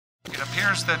It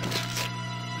appears that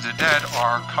the dead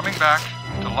are coming back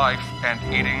to life and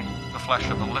eating the flesh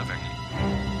of the living.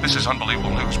 This is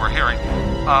unbelievable news we're hearing.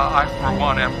 I, for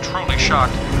one, am truly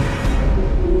shocked.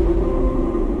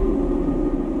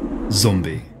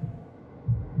 Zombie.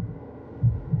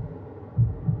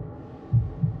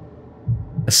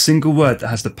 A single word that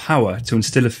has the power to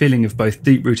instill a feeling of both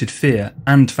deep-rooted fear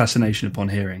and fascination upon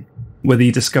hearing. Whether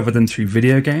you discover them through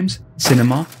video games,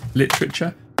 cinema,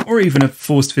 literature, or even a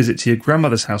forced visit to your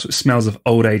grandmother's house which smells of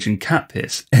old age and cat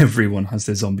piss, everyone has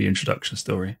their zombie introduction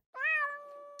story.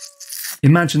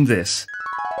 Imagine this.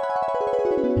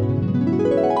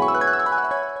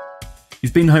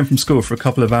 You've been home from school for a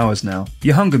couple of hours now.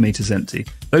 Your hunger meter's empty.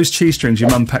 Those cheese strings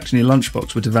your mum packed in your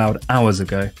lunchbox were devoured hours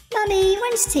ago. Mummy,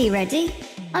 when's tea ready?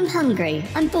 I'm hungry.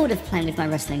 I'm bored of playing with my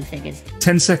wrestling figures.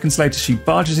 10 seconds later, she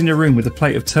barges in your room with a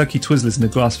plate of turkey Twizzlers and a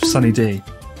glass of Sunny D.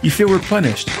 You feel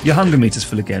replenished. Your hunger meter's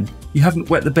full again. You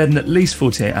haven't wet the bed in at least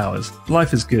 48 hours.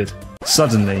 Life is good.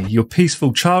 Suddenly, your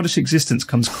peaceful, childish existence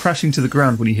comes crashing to the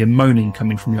ground when you hear moaning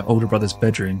coming from your older brother's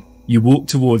bedroom. You walk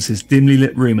towards his dimly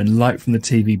lit room and light from the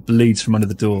TV bleeds from under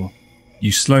the door.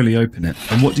 You slowly open it,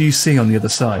 and what do you see on the other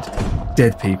side?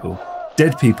 Dead people.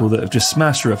 Dead people that have just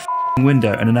smashed through a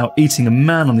window and are now eating a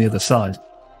man on the other side.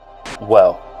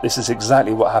 Well, this is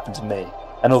exactly what happened to me.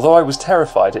 And although I was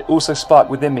terrified, it also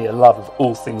sparked within me a love of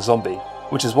all things zombie,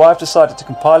 which is why I've decided to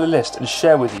compile a list and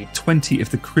share with you 20 of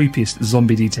the creepiest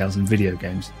zombie details in video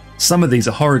games. Some of these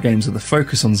are horror games with a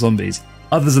focus on zombies,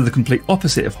 others are the complete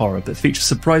opposite of horror but feature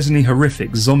surprisingly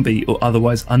horrific zombie or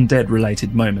otherwise undead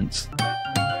related moments.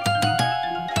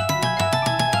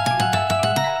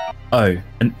 Oh,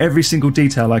 and every single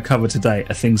detail I cover today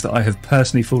are things that I have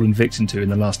personally fallen victim to in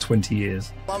the last 20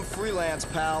 years. I'm freelance,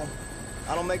 pal.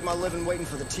 I don't make my living waiting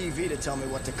for the TV to tell me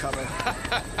what to cover.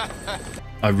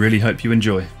 I really hope you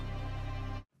enjoy.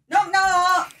 Knock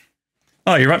knock!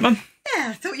 Oh, you right, Mum?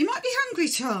 Yeah, I thought you might be hungry,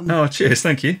 Tom. Oh, cheers,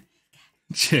 thank you.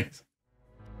 Cheers.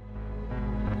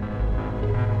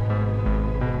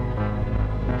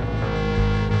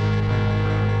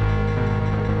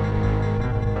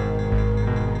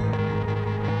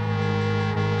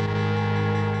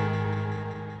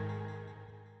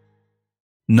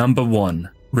 Number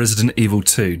 1. Resident Evil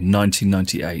 2,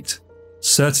 1998.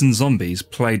 Certain zombies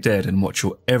play dead and watch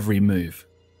your every move.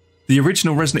 The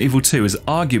original Resident Evil 2 is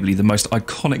arguably the most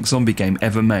iconic zombie game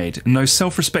ever made, and no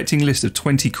self-respecting list of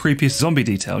 20 creepiest zombie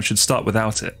details should start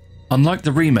without it. Unlike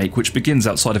the remake, which begins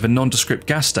outside of a nondescript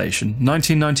gas station,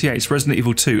 1998's Resident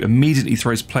Evil 2 immediately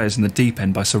throws players in the deep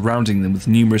end by surrounding them with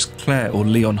numerous Claire or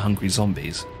Leon-hungry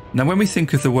zombies. Now, when we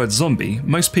think of the word zombie,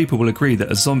 most people will agree that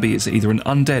a zombie is either an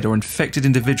undead or infected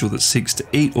individual that seeks to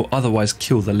eat or otherwise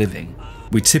kill the living.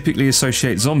 We typically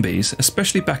associate zombies,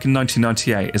 especially back in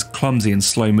 1998, as clumsy and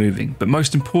slow moving, but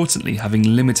most importantly having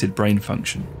limited brain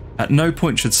function. At no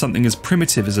point should something as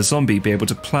primitive as a zombie be able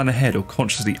to plan ahead or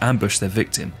consciously ambush their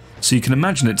victim, so you can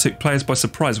imagine it took players by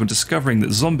surprise when discovering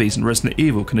that zombies in Resident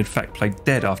Evil can in fact play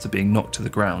dead after being knocked to the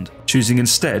ground, choosing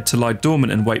instead to lie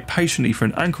dormant and wait patiently for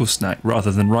an ankle snack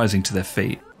rather than rising to their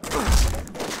feet.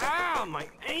 Ow, my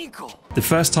ankle! The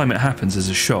first time it happens is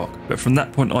a shock, but from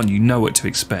that point on you know what to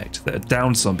expect, that a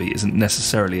downed zombie isn't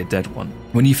necessarily a dead one.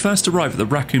 When you first arrive at the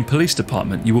Raccoon Police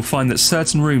Department, you will find that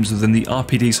certain rooms within the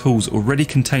RPD's halls already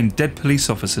contain dead police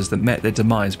officers that met their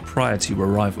demise prior to your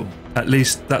arrival. At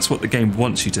least, that's what the game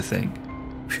wants you to think.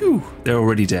 Phew, they're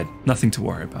already dead, nothing to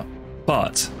worry about.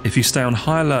 But, if you stay on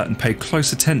high alert and pay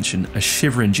close attention, a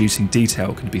shiver-inducing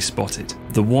detail can be spotted.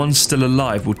 The ones still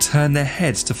alive will turn their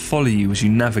heads to follow you as you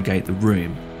navigate the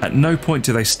room. At no point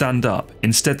do they stand up,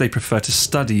 instead they prefer to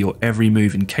study your every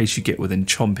move in case you get within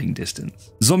chomping distance.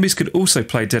 Zombies could also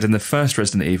play dead in the first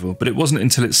Resident Evil, but it wasn't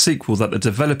until its sequel that the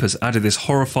developers added this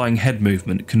horrifying head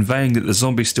movement, conveying that the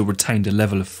zombies still retained a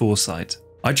level of foresight.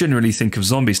 I generally think of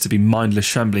zombies to be mindless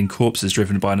shambling corpses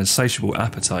driven by an insatiable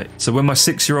appetite, so when my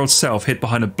 6-year-old self hid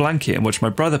behind a blanket and watched my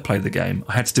brother play the game,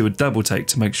 I had to do a double take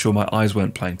to make sure my eyes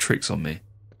weren't playing tricks on me.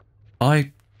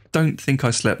 I don't think I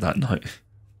slept that night.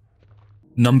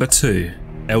 Number 2.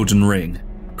 Elden Ring.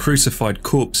 Crucified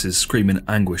corpses scream in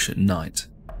anguish at night.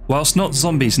 Whilst not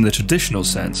zombies in the traditional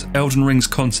sense, Elden Ring's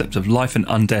concept of life and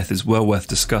undeath is well worth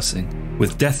discussing,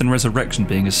 with death and resurrection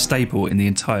being a staple in the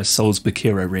entire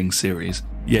Souls-Bakiro Ring series.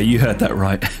 Yeah, you heard that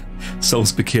right.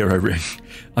 Souls-Bakiro Ring.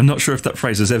 I'm not sure if that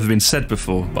phrase has ever been said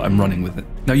before, but I'm running with it.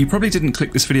 Now, you probably didn't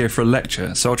click this video for a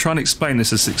lecture, so I'll try and explain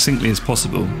this as succinctly as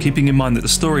possible, keeping in mind that the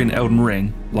story in Elden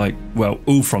Ring, like, well,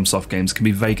 all FromSoft games, can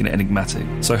be vague and enigmatic,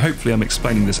 so hopefully I'm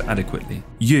explaining this adequately.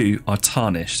 You are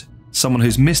tarnished. Someone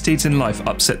whose misdeeds in life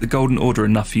upset the Golden Order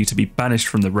enough for you to be banished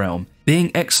from the realm,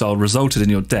 Being exiled resulted in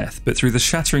your death, but through the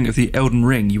shattering of the Elden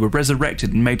Ring, you were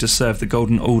resurrected and made to serve the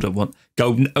Golden Order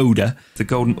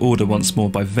once more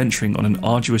by venturing on an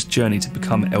arduous journey to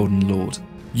become Elden Lord.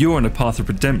 You're on a path of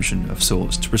redemption, of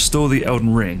sorts, to restore the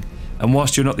Elden Ring, and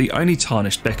whilst you're not the only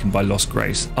tarnished beckoned by lost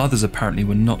grace, others apparently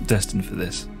were not destined for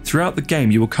this. Throughout the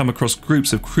game, you will come across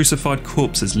groups of crucified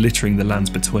corpses littering the lands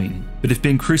between. But if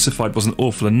being crucified wasn't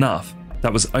awful enough,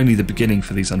 that was only the beginning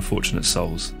for these unfortunate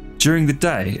souls. During the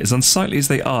day, as unsightly as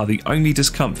they are, the only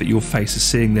discomfort you'll face is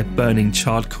seeing their burning,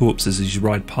 charred corpses as you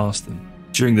ride past them.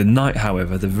 During the night,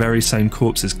 however, the very same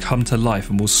corpses come to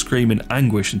life and will scream in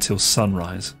anguish until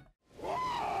sunrise.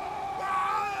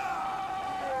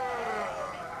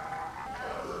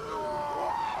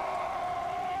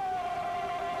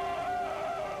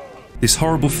 This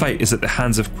horrible fate is at the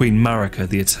hands of Queen Marika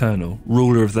the Eternal,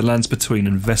 ruler of the lands between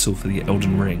and vessel for the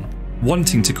Elden Ring.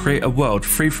 Wanting to create a world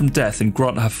free from death and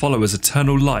grant her followers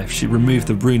eternal life, she removed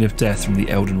the rune of death from the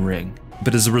Elden Ring.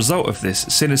 But as a result of this,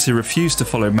 sinners who refused to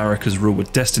follow Marika's rule were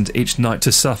destined each night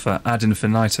to suffer ad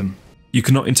infinitum. You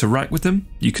cannot interact with them,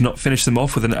 you cannot finish them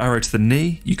off with an arrow to the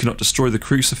knee, you cannot destroy the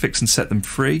crucifix and set them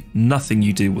free, nothing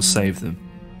you do will save them.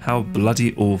 How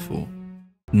bloody awful.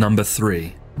 Number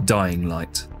 3. Dying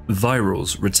Light.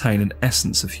 Virals retain an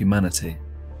essence of humanity.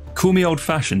 Call me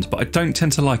old-fashioned, but I don't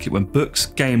tend to like it when books,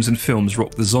 games and films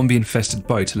rock the zombie-infested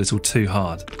boat a little too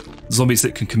hard. Zombies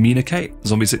that can communicate,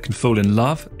 zombies that can fall in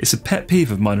love, it's a pet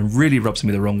peeve of mine and really rubs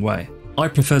me the wrong way. I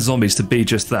prefer zombies to be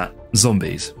just that,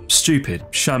 zombies. Stupid,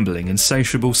 shambling,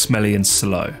 insatiable, smelly and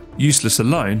slow. Useless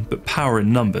alone, but power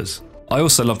in numbers. I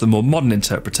also love the more modern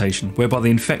interpretation, whereby the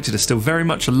infected are still very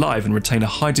much alive and retain a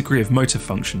high degree of motor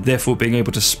function, therefore being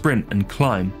able to sprint and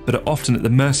climb, but are often at the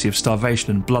mercy of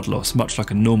starvation and blood loss, much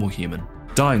like a normal human.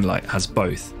 Dying Light has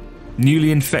both.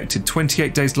 Newly infected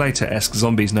 28 days later-esque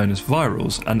zombies known as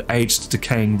virals, and aged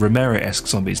decaying Romero-esque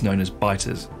zombies known as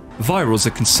biters. Virals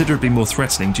are considerably more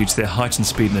threatening due to their heightened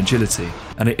speed and agility,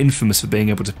 and are infamous for being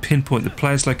able to pinpoint the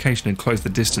player's location and close the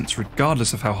distance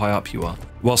regardless of how high up you are.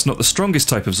 Whilst not the strongest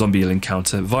type of zombie you'll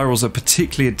encounter, virals are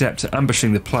particularly adept at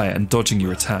ambushing the player and dodging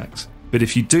your attacks. But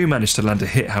if you do manage to land a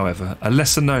hit, however, a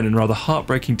lesser known and rather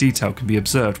heartbreaking detail can be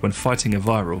observed when fighting a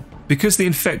viral. Because the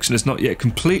infection has not yet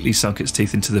completely sunk its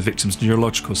teeth into the victim's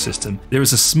neurological system, there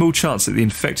is a small chance that the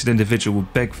infected individual will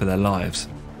beg for their lives.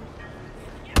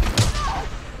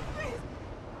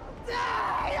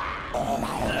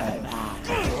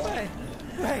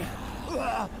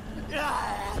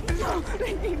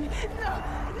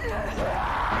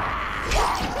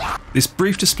 This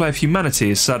brief display of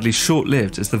humanity is sadly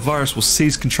short-lived, as the virus will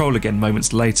seize control again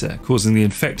moments later, causing the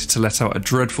infected to let out a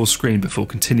dreadful scream before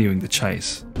continuing the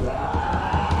chase.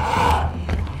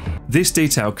 This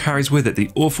detail carries with it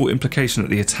the awful implication that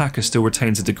the attacker still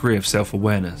retains a degree of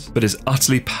self-awareness, but is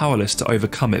utterly powerless to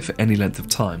overcome it for any length of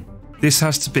time. This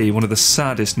has to be one of the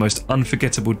saddest, most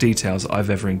unforgettable details I've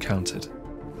ever encountered.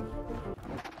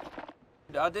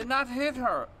 I did not hit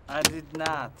her. I did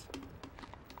not.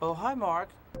 Oh, hi, Mark.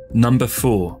 Number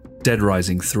 4. Dead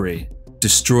Rising 3.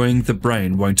 Destroying the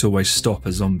brain won't always stop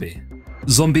a zombie.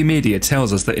 Zombie media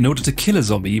tells us that in order to kill a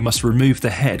zombie you must remove the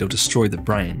head or destroy the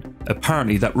brain.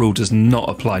 Apparently that rule does not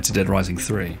apply to Dead Rising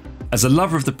 3. As a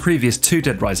lover of the previous 2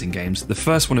 Dead Rising games, the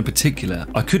first one in particular,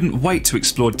 I couldn't wait to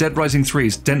explore Dead Rising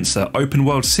 3's denser,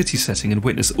 open-world city setting and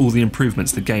witness all the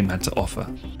improvements the game had to offer.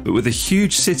 But with a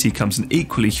huge city comes an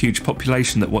equally huge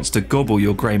population that wants to gobble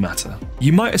your grey matter.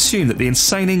 You might assume that the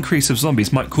insane increase of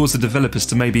zombies might cause the developers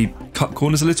to maybe cut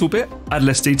corners a little bit, add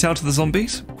less detail to the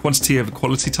zombies, quantity over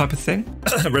quality type of thing.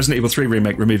 Resident Evil 3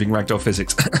 remake removing ragdoll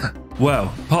physics.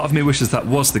 Well, part of me wishes that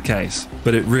was the case,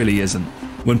 but it really isn't.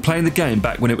 When playing the game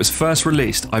back when it was first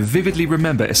released, I vividly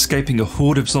remember escaping a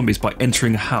horde of zombies by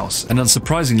entering a house and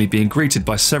unsurprisingly being greeted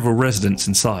by several residents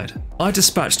inside. I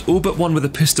dispatched all but one with a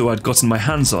pistol I'd gotten my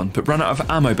hands on, but ran out of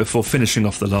ammo before finishing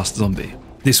off the last zombie.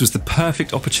 This was the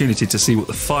perfect opportunity to see what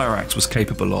the fire axe was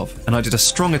capable of, and I did a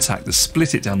strong attack that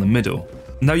split it down the middle.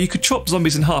 Now you could chop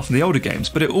zombies in half in the older games,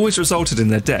 but it always resulted in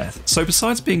their death, so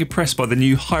besides being impressed by the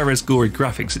new high-res gory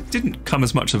graphics, it didn't come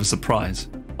as much of a surprise.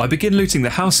 I begin looting the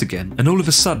house again, and all of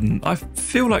a sudden, I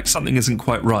feel like something isn't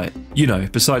quite right. You know,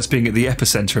 besides being at the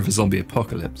epicenter of a zombie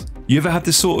apocalypse. You ever had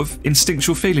this sort of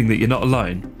instinctual feeling that you're not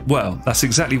alone? Well, that's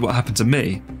exactly what happened to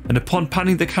me, and upon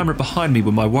panning the camera behind me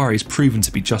were my worries proven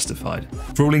to be justified.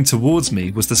 Crawling towards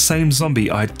me was the same zombie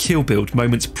I had kill-billed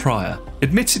moments prior,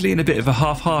 admittedly in a bit of a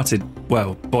half-hearted,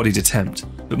 well, bodied attempt,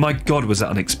 but my god was that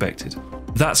unexpected.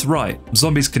 That's right,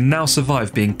 zombies can now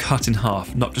survive being cut in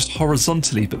half, not just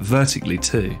horizontally but vertically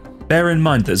too. Bear in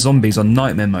mind that zombies on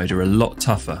Nightmare mode are a lot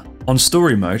tougher. On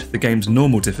story mode, the game's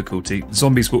normal difficulty,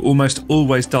 zombies will almost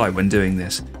always die when doing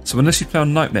this, so unless you play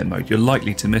on nightmare mode you're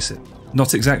likely to miss it.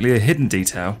 Not exactly a hidden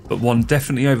detail, but one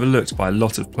definitely overlooked by a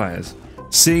lot of players.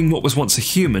 Seeing what was once a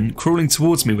human crawling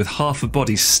towards me with half a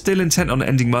body still intent on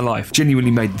ending my life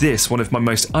genuinely made this one of my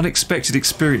most unexpected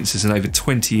experiences in over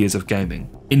 20 years of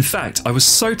gaming. In fact, I was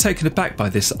so taken aback by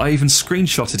this I even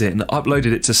screenshotted it and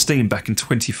uploaded it to Steam back in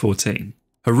 2014.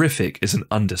 Horrific is an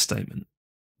understatement.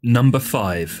 Number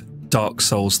 5. Dark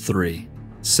Souls 3.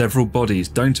 Several bodies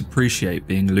don't appreciate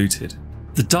being looted.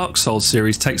 The Dark Souls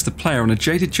series takes the player on a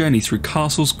jaded journey through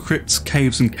castles, crypts,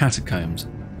 caves and catacombs.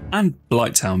 And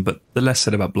Blighttown, but the less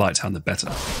said about Blighttown the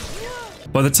better.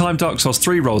 By the time Dark Souls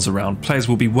 3 rolls around, players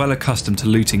will be well accustomed to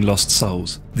looting lost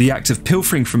souls. The act of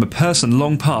pilfering from a person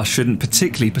long past shouldn't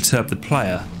particularly perturb the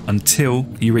player until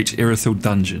you reach Irithyll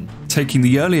Dungeon. Taking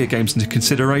the earlier games into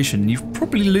consideration, you've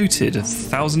probably looted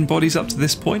 1,000 bodies up to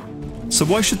this point. So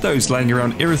why should those laying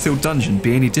around Irithyll Dungeon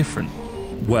be any different?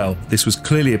 Well, this was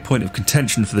clearly a point of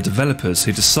contention for the developers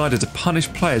who decided to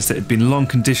punish players that had been long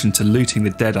conditioned to looting the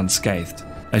dead unscathed.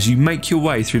 As you make your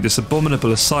way through this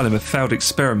abominable asylum of failed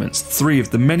experiments, 3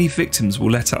 of the many victims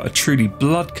will let out a truly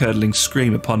blood-curdling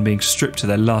scream upon being stripped to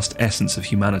their last essence of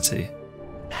humanity.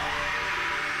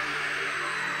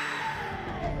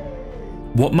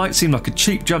 What might seem like a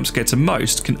cheap jump scare to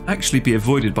most can actually be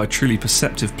avoided by truly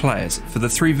perceptive players, for the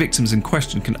 3 victims in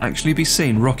question can actually be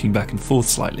seen rocking back and forth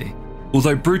slightly.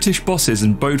 Although brutish bosses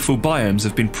and bodeful biomes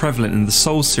have been prevalent in the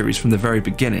Souls series from the very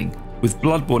beginning, with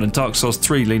Bloodborne and Dark Souls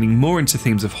 3 leaning more into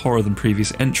themes of horror than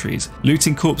previous entries,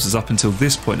 looting corpses up until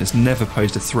this point has never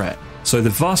posed a threat, so the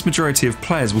vast majority of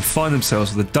players will find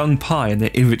themselves with a dung pie in their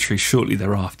inventory shortly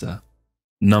thereafter.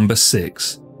 Number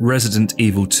 6. Resident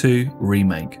Evil 2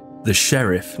 Remake. The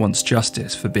Sheriff wants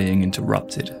justice for being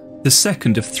interrupted. The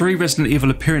second of 3 Resident Evil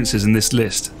appearances in this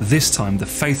list, this time the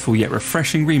faithful yet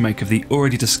refreshing remake of the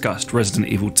already discussed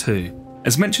Resident Evil 2.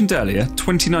 As mentioned earlier,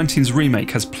 2019's remake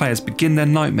has players begin their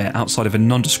nightmare outside of a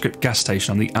nondescript gas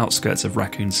station on the outskirts of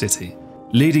Raccoon City.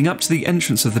 Leading up to the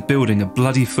entrance of the building are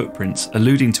bloody footprints,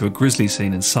 alluding to a grisly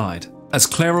scene inside. As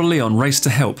Claire or Leon race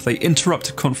to help, they interrupt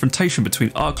a confrontation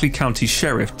between Arkley County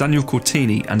Sheriff Daniel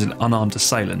Cortini and an unarmed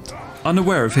assailant.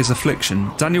 Unaware of his affliction,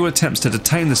 Daniel attempts to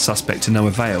detain the suspect to no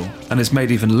avail, and is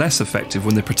made even less effective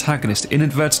when the protagonist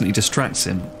inadvertently distracts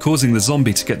him, causing the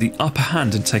zombie to get the upper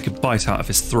hand and take a bite out of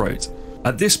his throat.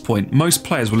 At this point, most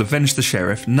players will avenge the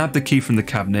sheriff, nab the key from the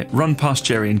cabinet, run past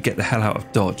Jerry and get the hell out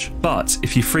of Dodge. But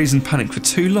if you freeze and panic for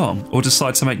too long, or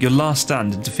decide to make your last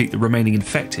stand and defeat the remaining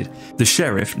infected, the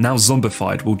sheriff, now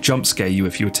zombified, will jump scare you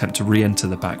if you attempt to re-enter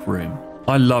the back room.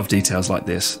 I love details like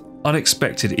this.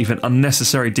 Unexpected, even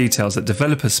unnecessary details that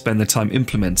developers spend their time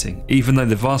implementing, even though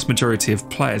the vast majority of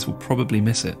players will probably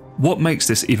miss it. What makes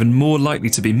this even more likely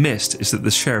to be missed is that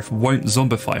the sheriff won't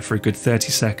zombify for a good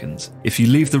 30 seconds. If you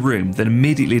leave the room, then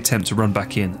immediately attempt to run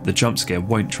back in, the jump scare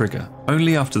won't trigger.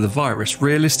 Only after the virus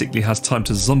realistically has time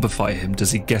to zombify him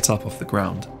does he get up off the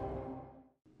ground.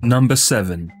 Number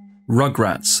 7.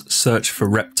 Rugrats Search for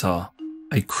Reptar.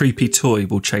 A creepy toy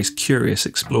will chase curious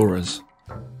explorers.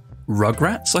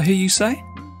 Rugrats, I hear you say?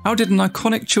 How did an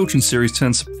iconic children's series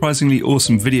turned surprisingly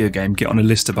awesome video game get on a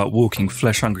list about walking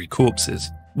flesh-hungry corpses?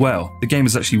 Well, the game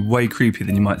is actually way creepier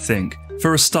than you might think.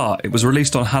 For a start, it was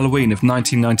released on Halloween of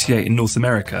 1998 in North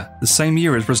America, the same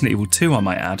year as Resident Evil 2 I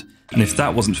might add, and if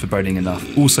that wasn't foreboding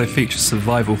enough, also features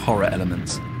survival horror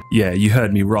elements. Yeah, you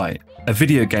heard me right. A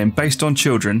video game based on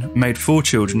children, made for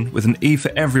children, with an E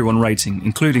for everyone rating,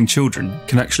 including children,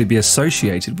 can actually be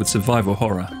associated with survival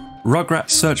horror. Rugrats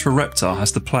Search for Reptar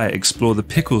has the player explore the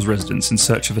Pickles residence in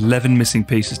search of 11 missing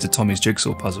pieces to Tommy's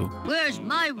jigsaw puzzle. Where's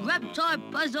my Reptar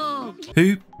puzzle?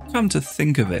 Who, come to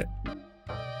think of it,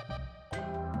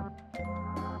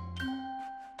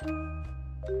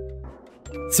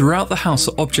 throughout the house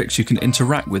are objects you can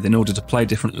interact with in order to play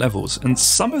different levels, and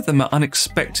some of them are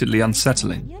unexpectedly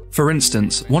unsettling. For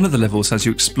instance, one of the levels has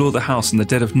you explore the house in the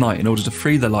dead of night in order to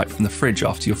free the light from the fridge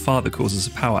after your father causes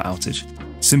a power outage.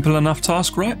 Simple enough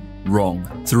task, right?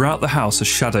 Wrong. Throughout the house are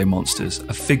shadow monsters,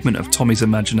 a figment of Tommy's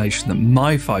imagination that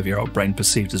my 5-year-old brain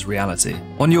perceived as reality.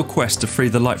 On your quest to free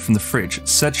the light from the fridge,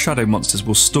 said shadow monsters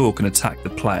will stalk and attack the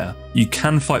player. You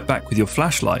can fight back with your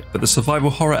flashlight, but the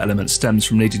survival horror element stems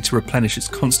from needing to replenish its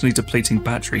constantly depleting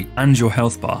battery and your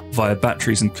health bar via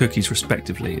batteries and cookies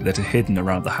respectively that are hidden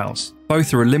around the house.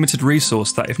 Both are a limited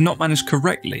resource that, if not managed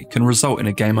correctly, can result in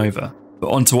a game over.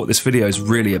 But on to what this video is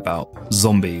really about: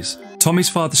 zombies. Tommy's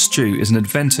father Stu is an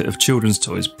inventor of children's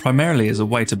toys primarily as a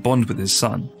way to bond with his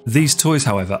son. These toys,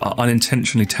 however, are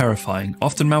unintentionally terrifying,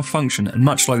 often malfunction, and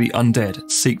much like the undead,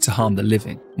 seek to harm the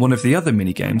living. One of the other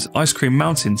minigames, Ice Cream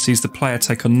Mountain, sees the player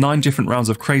take on 9 different rounds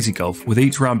of Crazy Golf, with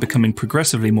each round becoming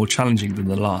progressively more challenging than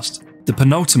the last. The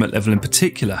penultimate level in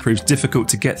particular proves difficult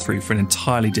to get through for an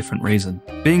entirely different reason.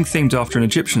 Being themed after an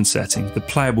Egyptian setting, the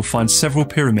player will find several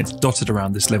pyramids dotted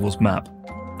around this level's map.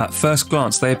 At first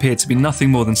glance they appear to be nothing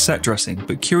more than set dressing,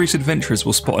 but curious adventurers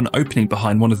will spot an opening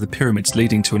behind one of the pyramids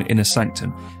leading to an inner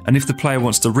sanctum, and if the player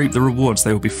wants to reap the rewards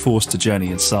they will be forced to journey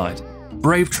inside.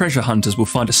 Brave treasure hunters will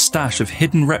find a stash of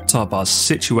hidden reptile bars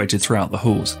situated throughout the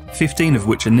halls, 15 of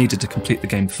which are needed to complete the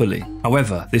game fully.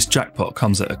 However, this jackpot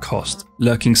comes at a cost.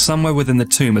 Lurking somewhere within the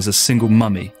tomb is a single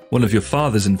mummy, one of your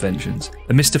father's inventions,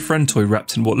 a Mr. Friend toy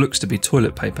wrapped in what looks to be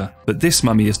toilet paper. But this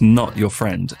mummy is not your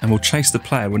friend and will chase the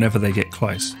player whenever they get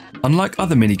close. Unlike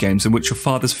other minigames in which your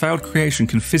father's failed creation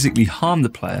can physically harm the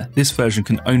player, this version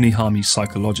can only harm you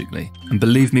psychologically. And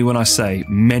believe me when I say,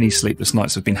 many sleepless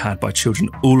nights have been had by children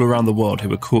all around the world who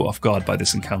were caught off guard by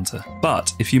this encounter.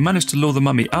 But if you manage to lure the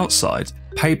mummy outside,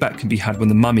 payback can be had when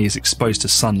the mummy is exposed to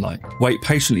sunlight. Wait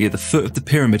patiently at the foot of the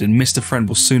pyramid and Mr. Friend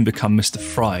will soon become Mr.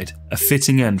 Fried, a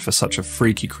fitting end for such a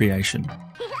freaky creation. Hey,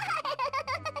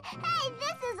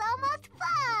 this is almost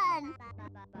fun!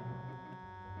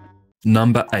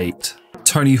 Number 8.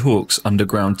 Tony Hawk's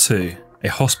Underground 2. A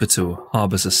hospital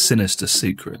harbours a sinister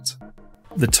secret.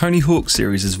 The Tony Hawk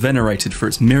series is venerated for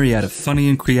its myriad of funny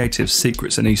and creative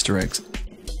secrets and Easter eggs.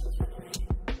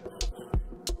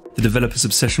 The developer's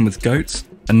obsession with goats,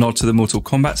 a nod to the Mortal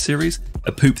Kombat series,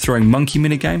 a poop-throwing monkey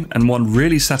minigame, and one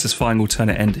really satisfying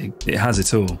alternate ending. It has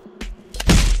it all.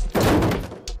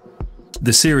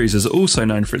 The series is also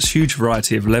known for its huge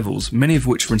variety of levels, many of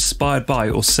which were inspired by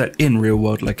or set in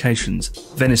real-world locations.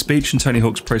 Venice Beach in Tony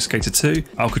Hawk's Pro Skater 2,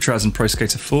 Alcatraz in Pro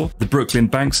Skater 4, the Brooklyn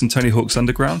Banks in Tony Hawk's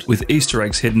Underground, with Easter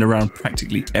eggs hidden around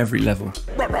practically every level.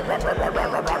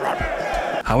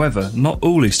 However, not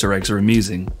all Easter eggs are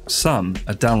amusing. Some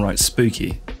are downright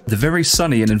spooky. The very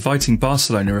sunny and inviting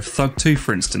Barcelona of Thug 2,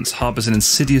 for instance, harbours an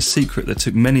insidious secret that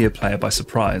took many a player by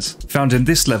surprise. Found in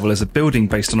this level is a building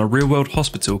based on a real-world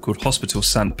hospital called Hospital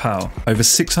Sant Pau. Over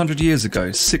 600 years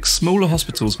ago, 6 smaller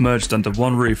hospitals merged under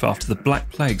one roof after the Black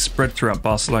Plague spread throughout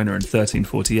Barcelona in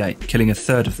 1348, killing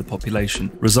 1/3 of the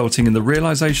population, resulting in the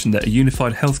realisation that a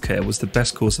unified healthcare was the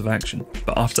best course of action.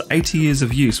 But after 80 years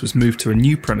of use was moved to a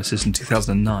new premises in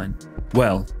 2009.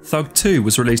 Well, Thug 2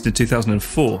 was released in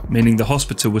 2004, meaning the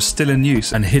hospital was still in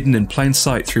use, and hidden in plain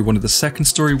sight through one of the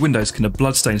second-story windows can a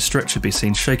bloodstained stretcher be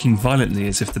seen shaking violently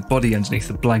as if the body underneath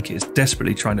the blanket is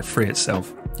desperately trying to free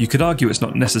itself. You could argue it's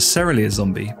not necessarily a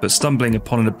zombie, but stumbling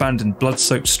upon an abandoned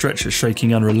blood-soaked stretcher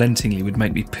shaking unrelentingly would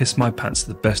make me piss my pants at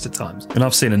the best of times, and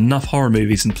I've seen enough horror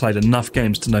movies and played enough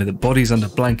games to know that bodies under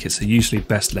blankets are usually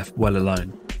best left well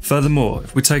alone. Furthermore,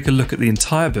 if we take a look at the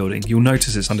entire building, you'll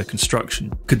notice it's under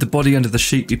construction. Could the body under the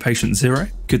sheet be patient zero?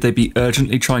 Could they be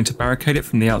urgently trying to barricade it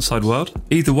from the outside world?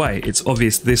 Either way, it's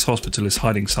obvious this hospital is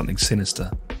hiding something sinister.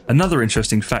 Another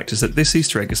interesting fact is that this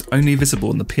Easter egg is only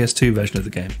visible in the PS2 version of the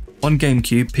game. On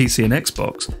GameCube, PC and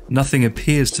Xbox, nothing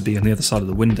appears to be on the other side of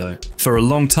the window. For a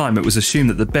long time it was assumed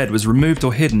that the bed was removed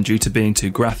or hidden due to being too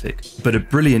graphic, but a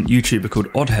brilliant YouTuber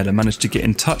called Oddheader managed to get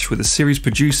in touch with a series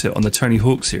producer on the Tony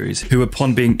Hawk series, who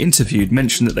upon being interviewed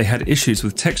mentioned that they had issues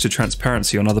with texture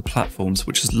transparency on other platforms,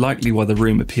 which is likely why the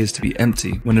room appears to be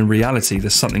empty, when in reality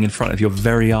there's something in front of your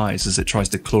very eyes as it tries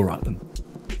to claw at them.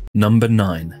 Number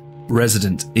 9.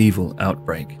 Resident Evil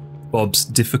Outbreak. Bob's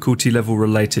difficulty level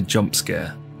related jump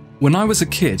scare. When I was a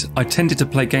kid, I tended to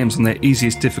play games on their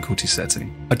easiest difficulty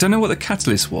setting. I don't know what the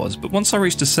catalyst was, but once I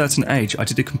reached a certain age, I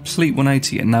did a complete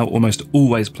 180 and now almost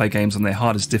always play games on their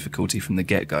hardest difficulty from the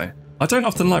get-go. I don't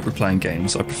often like replaying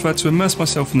games. I prefer to immerse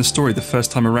myself in the story the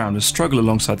first time around and struggle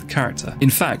alongside the character. In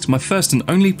fact, my first and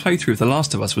only playthrough of The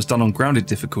Last of Us was done on grounded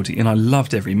difficulty and I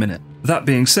loved every minute. That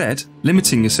being said,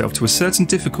 limiting yourself to a certain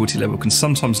difficulty level can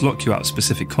sometimes lock you out of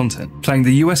specific content. Playing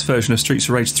the US version of Streets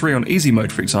of Rage 3 on easy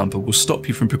mode, for example, will stop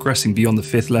you from progressing beyond the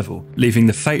 5th level, leaving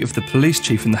the fate of the police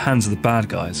chief in the hands of the bad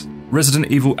guys.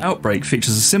 Resident Evil Outbreak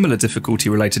features a similar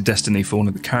difficulty-related destiny for one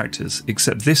of the characters,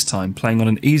 except this time playing on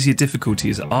an easier difficulty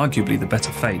is arguably the better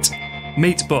fate.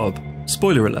 Meet Bob.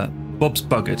 Spoiler alert, Bob's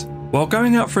buggered. While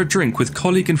going out for a drink with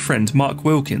colleague and friend Mark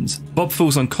Wilkins, Bob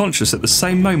falls unconscious at the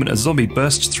same moment a zombie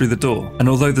bursts through the door, and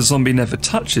although the zombie never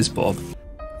touches Bob,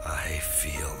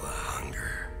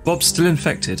 Bob's still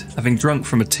infected, having drunk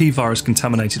from a T-virus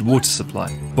contaminated water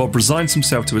supply. Bob resigns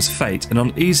himself to his fate, and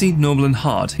on easy, normal and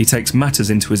hard, he takes matters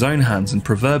into his own hands and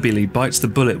proverbially bites the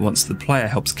bullet once the player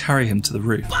helps carry him to the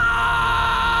roof.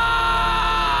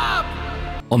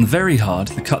 On very hard,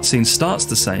 the cutscene starts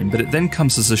the same, but it then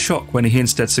comes as a shock when he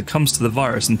instead succumbs to the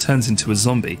virus and turns into a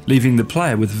zombie, leaving the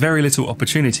player with very little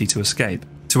opportunity to escape.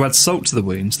 To add salt to the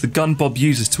wounds, the gun Bob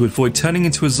uses to avoid turning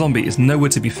into a zombie is nowhere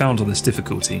to be found on this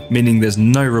difficulty, meaning there's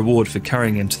no reward for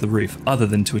carrying him to the roof other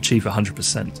than to achieve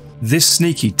 100%. This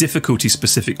sneaky,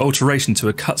 difficulty-specific alteration to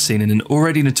a cutscene in an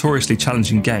already notoriously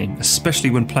challenging game,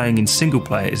 especially when playing in single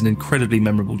player, is an incredibly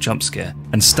memorable jump scare,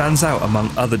 and stands out among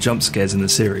other jump scares in the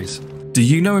series. Do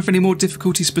you know of any more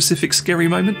difficulty-specific scary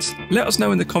moments? Let us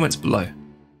know in the comments below.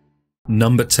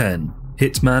 Number 10.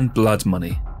 Hitman Blood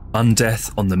Money.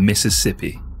 Undeath on the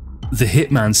Mississippi. The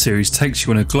Hitman series takes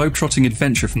you on a globe-trotting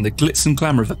adventure from the glitz and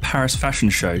glamour of a Paris fashion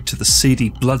show to the seedy,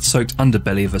 blood-soaked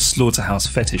underbelly of a slaughterhouse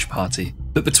fetish party.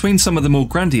 But between some of the more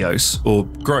grandiose, or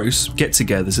gross,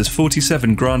 get-togethers is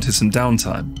 47 granted some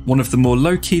downtime. One of the more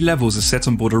low-key levels is set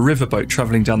on board a riverboat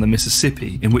travelling down the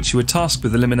Mississippi, in which you are tasked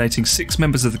with eliminating 6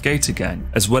 members of the Gator Gang,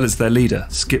 as well as their leader,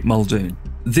 Skip Muldoon.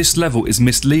 This level is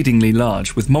misleadingly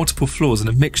large, with multiple floors and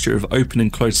a mixture of open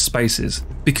and closed spaces.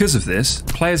 Because of this,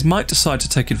 players might decide to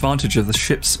take advantage of the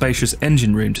ship's spacious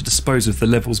engine room to dispose of the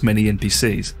level's many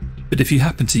NPCs. But if you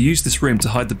happen to use this room to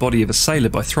hide the body of a sailor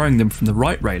by throwing them from the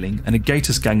right railing and a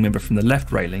Gators gang member from the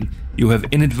left railing, you have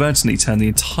inadvertently turned the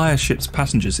entire ship's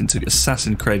passengers into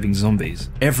assassin-craving zombies.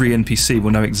 Every NPC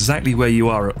will know exactly where you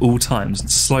are at all times and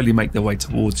slowly make their way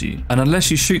towards you. And unless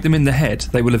you shoot them in the head,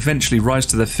 they will eventually rise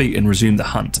to their feet and resume the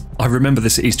hunt. I remember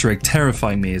this Easter egg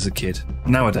terrifying me as a kid.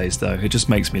 Nowadays though, it just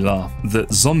makes me laugh.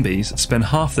 That zombies spend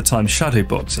half the time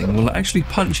shadowboxing and will actually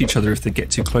punch each other if they get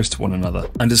too close to one another.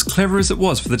 And as clever as it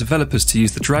was for the developers to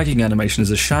use the dragging animation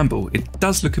as a shamble, it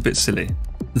does look a bit silly.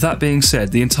 That being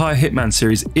said, the entire Hitman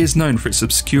series is known for its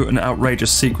obscure and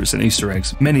outrageous secrets and Easter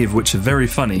eggs, many of which are very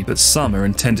funny, but some are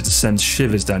intended to send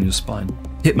shivers down your spine.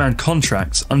 Hitman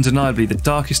Contracts, undeniably the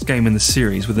darkest game in the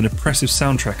series with an oppressive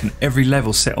soundtrack and every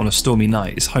level set on a stormy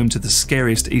night, is home to the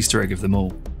scariest Easter egg of them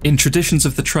all. In Traditions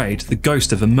of the Trade, the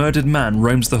ghost of a murdered man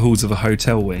roams the halls of a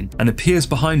hotel wing and appears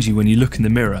behind you when you look in the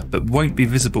mirror, but won't be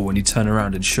visible when you turn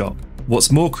around in shock.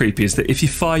 What's more creepy is that if you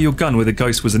fire your gun where the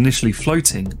ghost was initially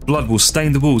floating, blood will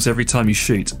stain the walls every time you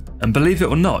shoot. And believe it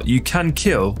or not, you can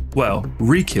kill, well,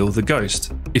 re-kill the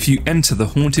ghost. If you enter the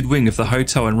haunted wing of the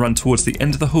hotel and run towards the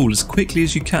end of the hall as quickly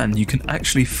as you can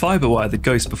actually fiberwire the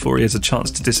ghost before he has a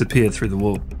chance to disappear through the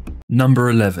wall.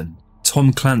 Number 11.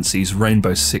 Tom Clancy's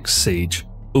Rainbow Six Siege.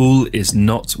 All is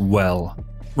not well.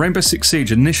 Rainbow Six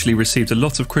Siege initially received a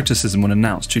lot of criticism when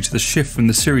announced due to the shift from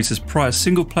the series' prior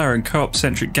single-player and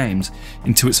co-op-centric games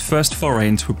into its first foray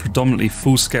into a predominantly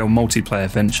full-scale multiplayer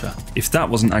venture. If that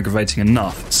wasn't aggravating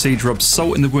enough, Siege rubs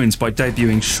salt in the wounds by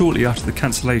debuting shortly after the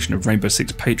cancellation of Rainbow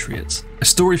Six Patriots, a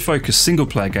story-focused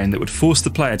single-player game that would force the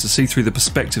player to see through the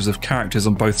perspectives of characters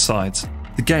on both sides.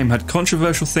 The game had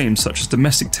controversial themes such as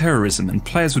domestic terrorism, and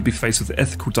players would be faced with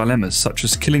ethical dilemmas such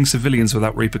as killing civilians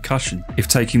without repercussion if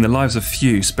taking the lives of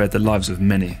few spared the lives of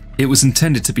many. It was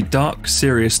intended to be dark,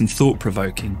 serious and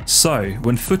thought-provoking, so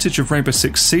when footage of Rainbow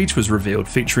Six Siege was revealed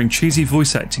featuring cheesy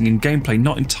voice acting and gameplay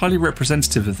not entirely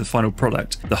representative of the final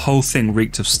product, the whole thing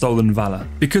reeked of stolen valor.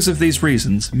 Because of these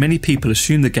reasons, many people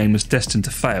assumed the game was destined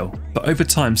to fail, but over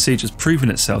time Siege has proven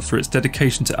itself through its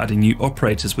dedication to adding new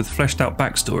operators with fleshed out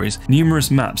backstories, numerous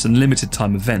maps and limited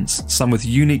time events, some with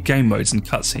unique game modes and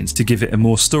cutscenes to give it a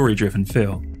more story-driven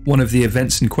feel. One of the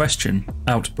events in question,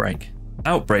 Outbreak.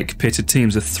 Outbreak pitted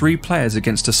teams of 3 players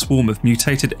against a swarm of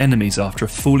mutated enemies after a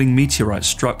falling meteorite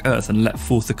struck Earth and let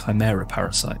forth the Chimera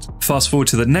parasite. Fast forward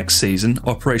to the next season,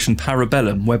 Operation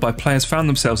Parabellum, whereby players found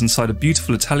themselves inside a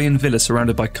beautiful Italian villa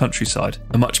surrounded by countryside,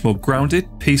 a much more grounded,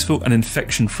 peaceful and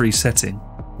infection-free setting.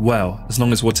 Well, as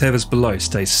long as whatever's below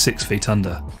stays 6 feet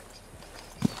under.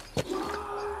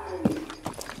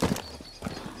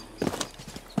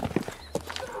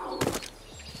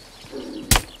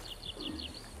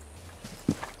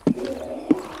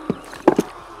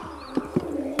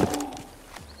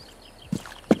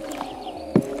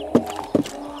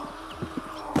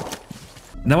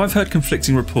 Now I've heard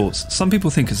conflicting reports. Some people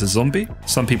think it's a zombie,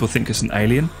 some people think it's an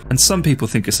alien, and some people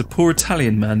think it's a poor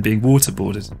Italian man being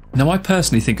waterboarded. Now I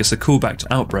personally think it's a callback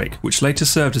to Outbreak, which later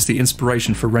served as the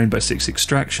inspiration for Rainbow Six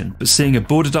Extraction, but seeing a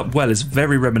boarded up well is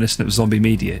very reminiscent of zombie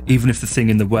media, even if the thing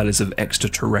in the well is of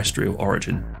extraterrestrial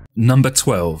origin. Number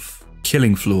 12.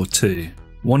 Killing Floor 2.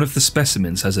 One of the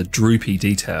specimens has a droopy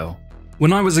detail.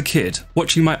 When I was a kid,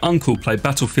 watching my uncle play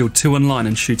Battlefield 2 online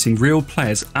and shooting real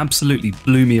players absolutely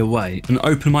blew me away and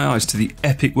opened my eyes to the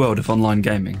epic world of online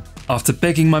gaming. After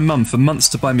begging my mum for months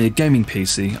to buy me a gaming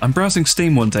PC, I'm browsing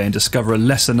Steam one day and discover a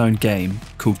lesser known game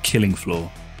called Killing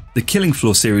Floor. The Killing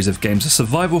Floor series of games are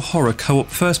survival horror co-op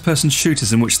first-person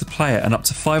shooters in which the player and up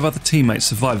to 5 other teammates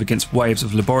survive against waves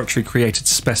of laboratory-created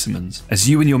specimens. As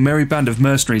you and your merry band of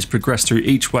mercenaries progress through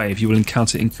each wave, you will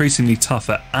encounter increasingly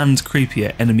tougher and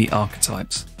creepier enemy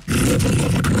archetypes.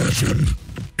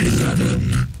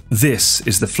 This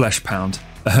is the Flesh Pound,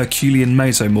 a Herculean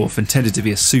mesomorph intended to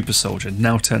be a super soldier,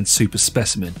 now turned super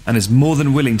specimen, and is more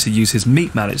than willing to use his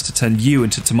meat mallets to turn you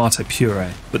into tomato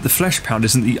puree. But the Flesh Pound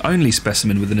isn't the only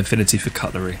specimen with an affinity for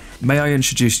cutlery. May I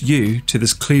introduce you to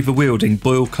this cleaver-wielding,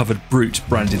 boil-covered brute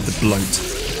branded the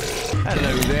Bloat.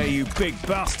 Hello there, you big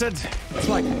bastard. It's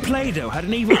like Play-Doh had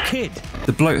an evil kid.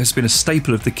 The Bloat has been a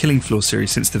staple of the Killing Floor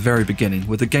series since the very beginning,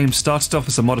 where the game started off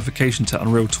as a modification to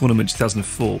Unreal Tournament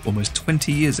 2004 almost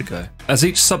 20 years ago. As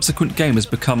each subsequent game has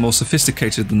become more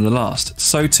sophisticated than the last,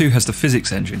 so too has the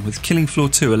physics engine, with Killing Floor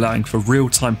 2 allowing for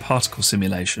real-time particle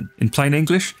simulation. In plain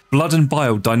English, blood and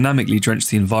bile dynamically drench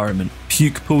the environment,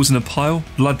 puke pools in a pile,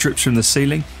 blood drips from the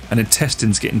ceiling, and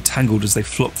intestines get entangled as they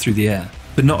flop through the air.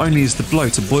 But not only is the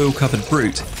Bloat a boil-covered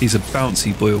brute, he's a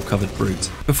bouncy boil-covered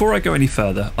brute. Before I go any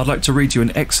further, I'd like to read you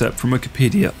an excerpt from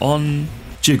Wikipedia on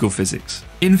jiggle physics.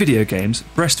 In video games,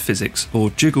 breast physics,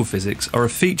 or jiggle physics, are a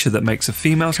feature that makes a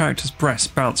female character's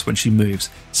breast bounce when she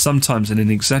moves, sometimes in an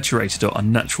exaggerated or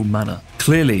unnatural manner.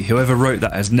 Clearly, whoever wrote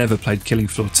that has never played Killing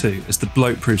Floor 2, as the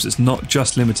Bloat proves it's not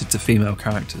just limited to female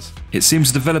characters. It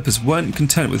seems developers weren't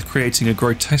content with creating a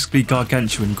grotesquely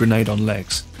gargantuan grenade on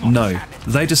legs. No,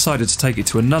 they decided to take it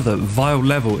to another vile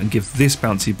level and give this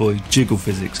bouncy boy jiggle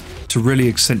physics to really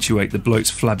accentuate the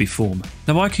Bloat's flabby form.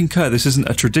 Now I concur this isn't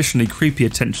a traditionally creepy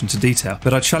attention to detail,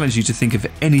 but I challenge you to think of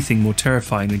anything more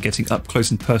terrifying than getting up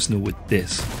close and personal with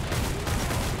this.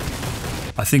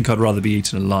 I think I'd rather be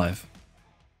eaten alive.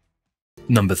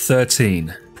 Number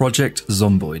 13. Project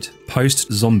Zomboid,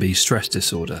 Post-Zombie Stress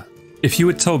Disorder. If you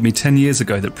had told me 10 years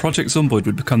ago that Project Zomboid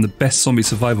would become the best zombie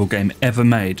survival game ever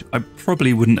made, I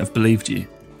probably wouldn't have believed you.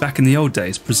 Back in the old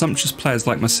days, presumptuous players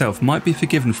like myself might be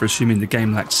forgiven for assuming the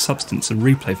game lacked substance and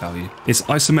replay value. Its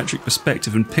isometric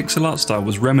perspective and pixel art style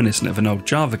was reminiscent of an old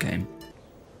Java game.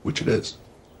 Which it is.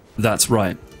 That's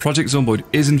right, Project Zomboid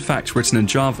is in fact written in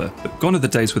Java, but gone are the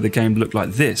days where the game looked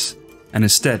like this, and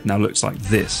instead now looks like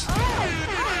this.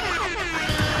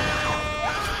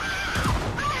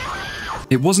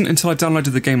 It wasn't until I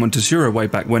downloaded the game on Desura way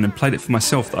back when and played it for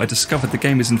myself that I discovered the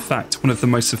game is in fact one of the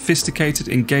most sophisticated,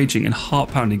 engaging and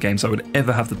heart-pounding games I would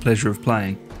ever have the pleasure of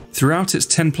playing. Throughout its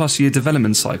 10+ year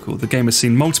development cycle, the game has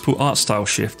seen multiple art style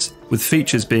shifts, with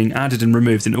features being added and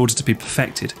removed in order to be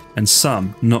perfected, and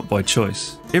some not by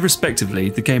choice. Irrespectively,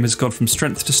 the game has gone from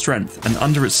strength to strength, and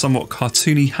under its somewhat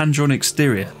cartoony, hand-drawn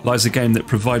exterior lies a game that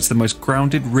provides the most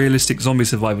grounded, realistic zombie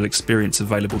survival experience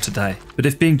available today. But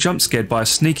if being jump-scared by a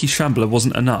sneaky shambler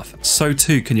wasn't enough, so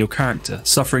too can your character,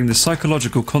 suffering the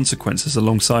psychological consequences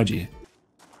alongside you.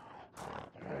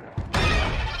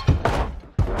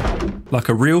 Like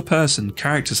a real person,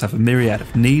 characters have a myriad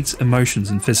of needs, emotions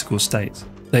and physical states.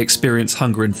 They experience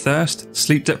hunger and thirst,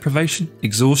 sleep deprivation,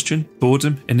 exhaustion,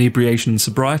 boredom, inebriation and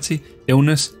sobriety,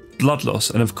 illness, blood loss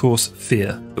and of course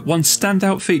fear. But one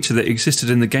standout feature that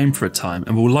existed in the game for a time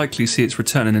and will likely see its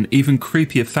return in an even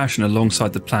creepier fashion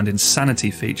alongside the planned insanity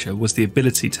feature was the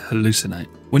ability to hallucinate.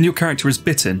 When your character is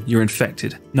bitten, you're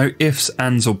infected. No ifs,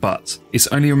 ands or buts. It's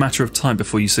only a matter of time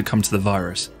before you succumb to the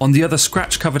virus. On the other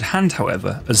scratch-covered hand,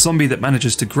 however, a zombie that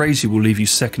manages to graze you will leave you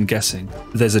second guessing.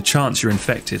 There's a chance you're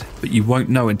infected, but you won't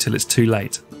know until it's too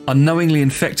late. Unknowingly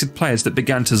infected players that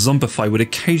began to zombify would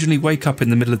occasionally wake up in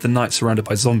the middle of the night surrounded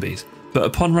by zombies, but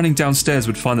upon running downstairs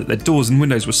would find that their doors and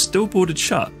windows were still boarded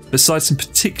shut, besides some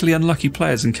particularly unlucky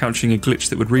players encountering a glitch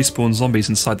that would respawn zombies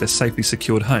inside their safely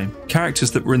secured home.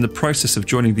 Characters that were in the process of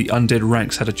joining the undead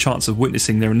ranks had a chance of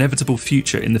witnessing their inevitable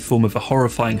future in the form of a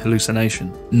horrifying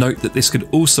hallucination. Note that this could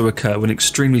also occur when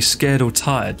extremely scared or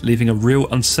tired, leaving a real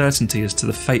uncertainty as to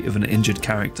the fate of an injured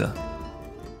character.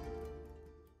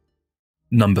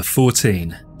 Number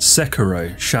 14.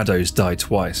 Sekiro: Shadows Die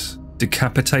Twice.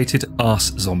 Decapitated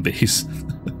arse zombies.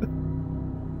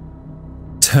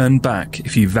 Turn back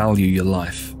if you value your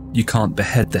life. You can't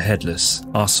behead the headless.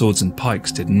 Our swords and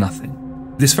pikes did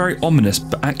nothing. This very ominous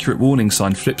but accurate warning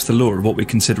sign flips the law of what we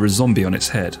consider a zombie on its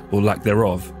head, or lack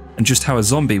thereof, and just how a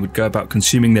zombie would go about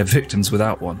consuming their victims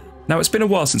without one. Now, it's been a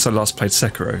while since I last played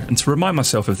Sekiro, and to remind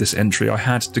myself of this entry I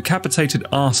had decapitated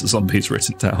arse zombies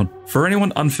written down. For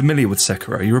anyone unfamiliar with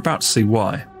Sekiro, you're about to see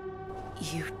why.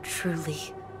 You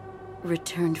truly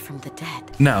returned from the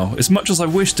dead. Now, as much as I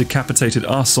wish decapitated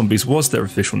arse zombies was their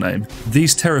official name,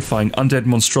 these terrifying undead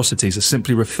monstrosities are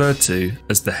simply referred to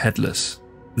as the Headless.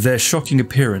 Their shocking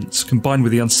appearance, combined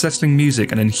with the unsettling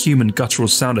music and inhuman guttural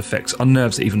sound effects,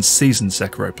 unnerves even seasoned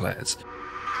Sekiro players.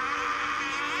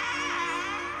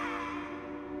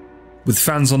 With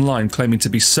fans online claiming to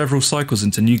be several cycles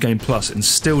into New Game Plus and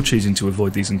still choosing to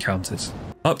avoid these encounters.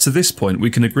 Up to this point,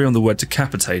 we can agree on the word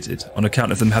decapitated, on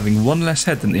account of them having one less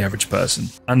head than the average person,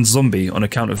 and zombie on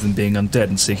account of them being undead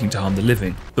and seeking to harm the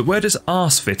living. But where does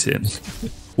arse fit in?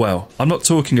 Well, I'm not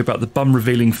talking about the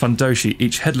bum-revealing fundoshi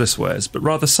each headless wears, but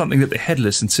rather something that the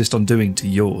headless insist on doing to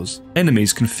yours.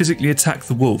 Enemies can physically attack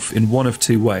the wolf in one of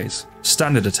two ways: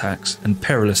 standard attacks and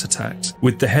perilous attacks,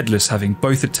 with the headless having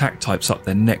both attack types up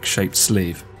their neck-shaped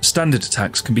sleeve. Standard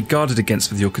attacks can be guarded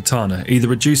against with your katana, either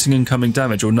reducing incoming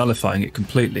damage or nullifying it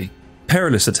completely.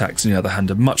 Perilous attacks, on the other hand,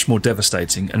 are much more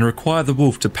devastating and require the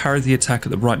wolf to parry the attack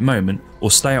at the right moment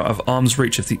or stay out of arm's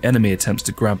reach if the enemy attempts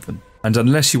to grab them. And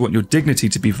unless you want your dignity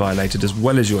to be violated as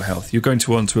well as your health, you're going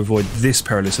to want to avoid this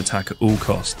perilous attack at all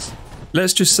costs.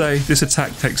 Let's just say this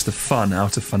attack takes the fun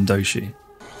out of fundoshi.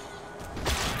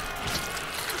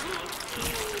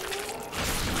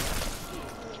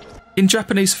 In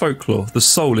Japanese folklore, the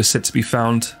soul is said to be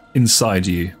found inside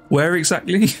you. Where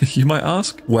exactly, you might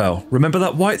ask? Well, remember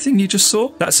that white thing you just saw?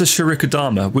 That's a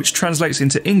shurikodama, which translates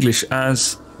into English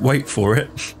as, wait for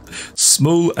it,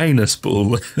 small anus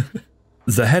ball.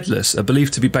 The Headless are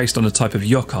believed to be based on a type of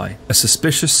yokai, a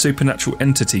suspicious supernatural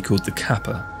entity called the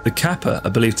Kappa. The Kappa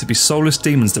are believed to be soulless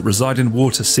demons that reside in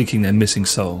water seeking their missing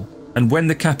soul. And when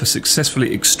the Kappa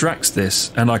successfully extracts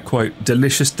this, and I quote,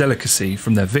 delicious delicacy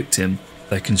from their victim,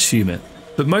 they consume it.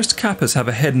 But most Kappas have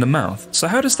a head and a mouth, so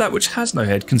how does that which has no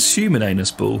head consume an anus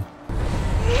ball?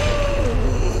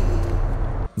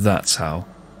 That's how.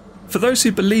 For those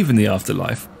who believe in the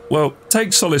afterlife, well,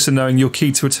 take solace in knowing your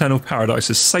key to eternal paradise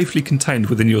is safely contained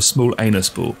within your small anus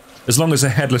ball, as long as a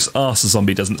headless arse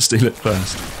zombie doesn't steal it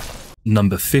first.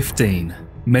 Number 15.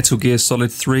 Metal Gear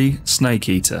Solid 3 Snake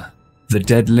Eater. The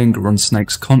dead linger on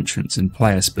Snake's conscience in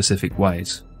player-specific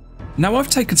ways. Now, I've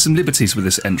taken some liberties with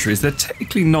this entry as they're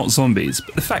technically not zombies,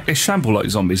 but the fact they shamble like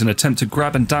zombies and attempt to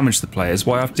grab and damage the player is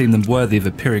why I've deemed them worthy of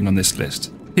appearing on this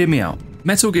list. Hear me out.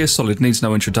 Metal Gear Solid needs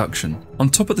no introduction. On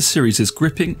top of the series'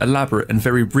 gripping, elaborate and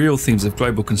very real themes of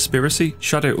global conspiracy,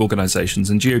 shadow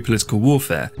organisations and geopolitical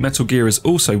warfare, Metal Gear is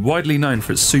also widely known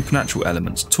for its supernatural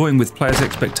elements, toying with players'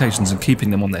 expectations and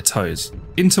keeping them on their toes.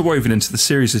 Interwoven into the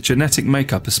series' genetic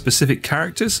makeup are specific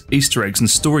characters, Easter eggs and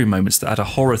story moments that add a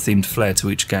horror-themed flair to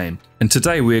each game. And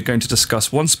today we are going to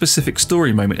discuss one specific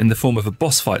story moment in the form of a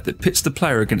boss fight that pits the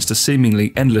player against a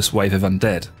seemingly endless wave of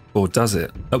undead. Or does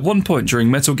it? At one point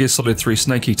during Metal Gear Solid 3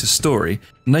 Snake Eater's story,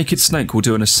 Naked Snake will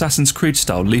do an Assassin's Creed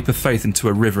style leap of faith into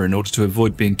a river in order to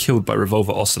avoid being killed by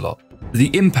Revolver Ocelot.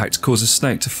 The impact causes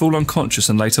Snake to fall unconscious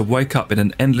and later wake up in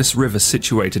an endless river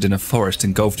situated in a forest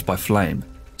engulfed by flame.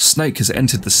 Snake has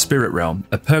entered the spirit realm,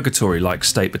 a purgatory-like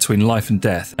state between life and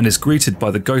death, and is greeted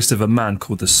by the ghost of a man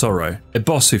called the Sorrow, a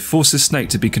boss who forces Snake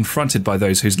to be confronted by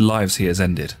those whose lives he has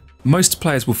ended. Most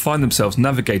players will find themselves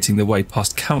navigating their way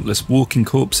past countless walking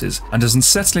corpses, and as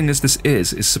unsettling as this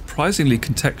is surprisingly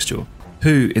contextual.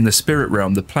 Who in the spirit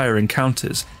realm the player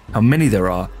encounters, how many there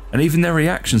are, and even their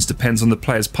reactions depends on the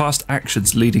player's past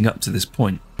actions leading up to this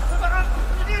point.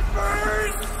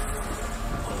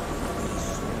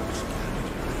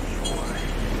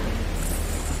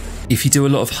 If you do a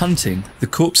lot of hunting, the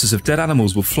corpses of dead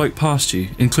animals will float past you,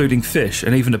 including fish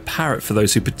and even a parrot for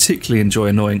those who particularly enjoy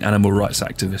annoying animal rights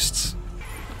activists.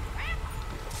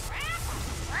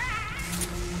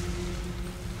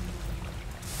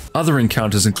 Other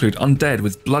encounters include undead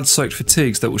with blood-soaked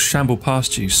fatigues that will shamble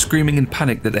past you, screaming in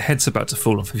panic that their head's about to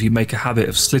fall off if you make a habit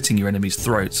of slitting your enemy's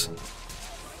throats.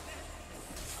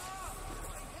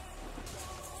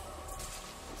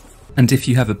 And if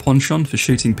you have a penchant for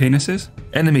shooting penises,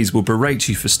 enemies will berate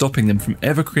you for stopping them from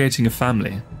ever creating a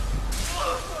family.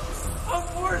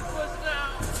 I'm worthless now.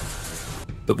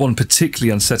 But one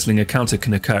particularly unsettling encounter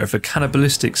can occur if a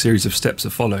cannibalistic series of steps are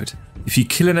followed. If you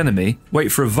kill an enemy, wait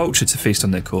for a vulture to feast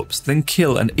on their corpse, then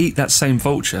kill and eat that same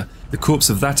vulture, the corpse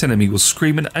of that enemy will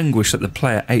scream in anguish that the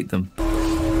player ate them.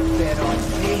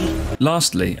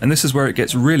 Lastly, and this is where it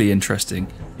gets really interesting,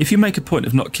 if you make a point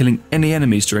of not killing any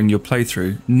enemies during your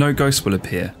playthrough, no ghosts will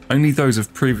appear, only those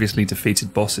of previously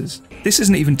defeated bosses. This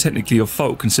isn't even technically your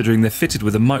fault considering they're fitted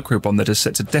with a microbomb that is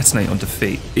set to detonate on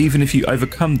defeat, even if you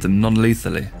overcome them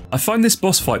non-lethally. I find this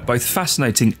boss fight both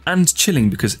fascinating and chilling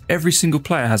because every single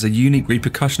player has a unique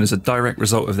repercussion as a direct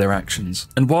result of their actions.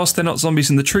 And whilst they're not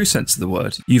zombies in the true sense of the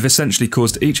word, you've essentially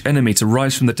caused each enemy to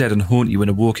rise from the dead and haunt you in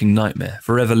a walking nightmare,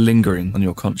 forever lingering on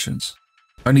your conscience.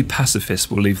 Only pacifists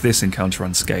will leave this encounter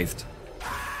unscathed.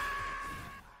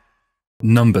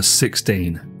 Number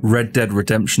 16. Red Dead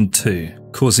Redemption 2.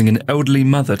 Causing an elderly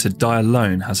mother to die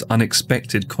alone has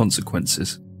unexpected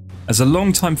consequences. As a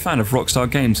long-time fan of Rockstar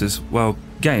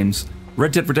games,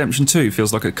 Red Dead Redemption 2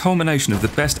 feels like a culmination of the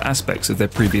best aspects of their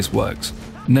previous works.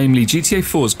 Namely GTA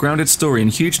 4's grounded story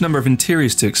and huge number of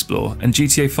interiors to explore, and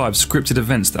GTA 5's scripted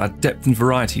events that add depth and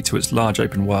variety to its large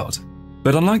open world.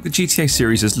 But unlike the GTA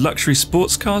series' luxury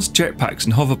sports cars, jetpacks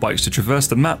and hoverbikes to traverse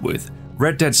the map with,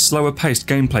 Red Dead's slower paced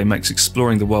gameplay makes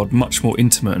exploring the world much more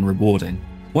intimate and rewarding.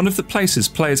 One of the places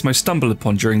players may stumble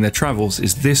upon during their travels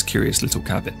is this curious little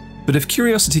cabin. But if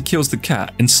curiosity kills the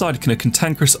cat, inside can a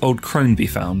cantankerous old crone be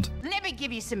found. Let me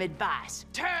give you some advice.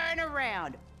 Turn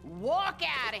around, walk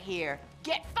out of here,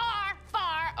 get far,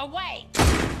 far away.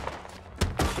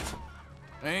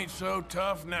 Ain't so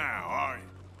tough now, are you?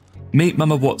 Meet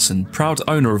Mama Watson, proud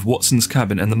owner of Watson's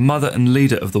Cabin and the mother and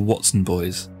leader of the Watson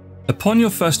Boys. Upon your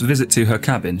first visit to her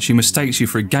cabin, she mistakes you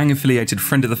for a gang-affiliated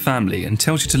friend of the family and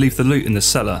tells you to leave the loot in the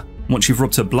cellar. Once you've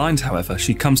robbed her blind, however,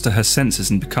 she comes to her senses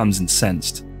and becomes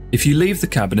incensed. If you leave the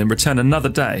cabin and return another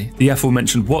day, the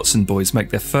aforementioned Watson Boys make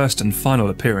their first and final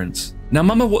appearance. Now,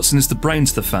 Mama Watson is the brains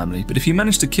of the family, but if you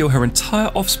manage to kill her entire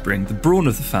offspring, the brawn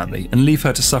of the family, and leave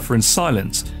her to suffer in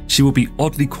silence, she will be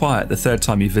oddly quiet the third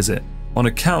time you visit, on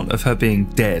account of her being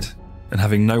dead and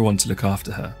having no one to look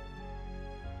after her.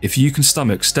 If you can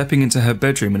stomach stepping into her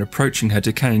bedroom and approaching her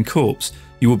decaying corpse,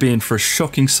 you will be in for a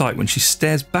shocking sight when she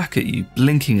stares back at you,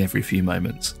 blinking every few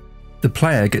moments. The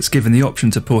player gets given the option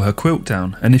to pull her quilt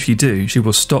down, and if you do, she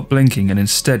will stop blinking and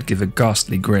instead give a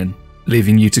ghastly grin,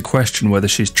 leaving you to question whether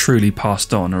she's truly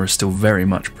passed on or is still very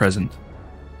much present.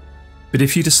 But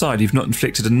if you decide you've not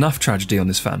inflicted enough tragedy on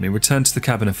this family, return to the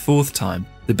cabin a fourth time.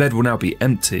 The bed will now be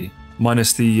empty,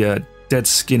 minus the dead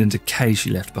skin and decay she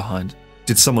left behind.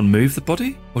 Did someone move the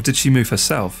body, or did she move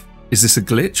herself? Is this a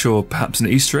glitch, or perhaps an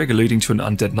Easter egg alluding to an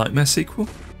Undead Nightmare sequel?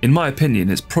 In my opinion,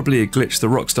 it's probably a glitch the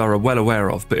Rockstar are well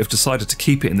aware of, but have decided to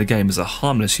keep it in the game as a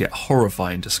harmless yet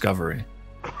horrifying discovery.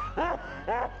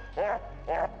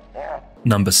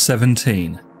 Number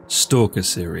 17. Stalker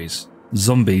series.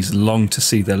 Zombies long to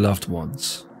see their loved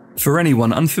ones. For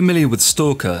anyone unfamiliar with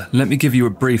Stalker, let me give you a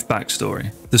brief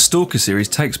backstory. The Stalker series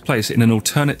takes place in an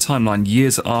alternate timeline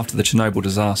years after the Chernobyl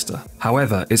disaster.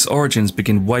 However, its origins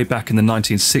begin way back in the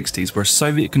 1960s, where a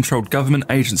Soviet-controlled government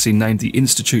agency named the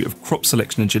Institute of Crop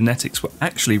Selection and Genetics were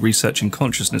actually researching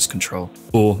consciousness control,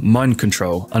 or mind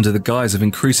control, under the guise of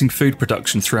increasing food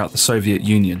production throughout the Soviet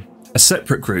Union. A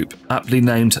separate group, aptly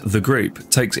named The Group,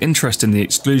 takes interest in the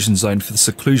exclusion zone for the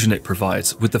seclusion it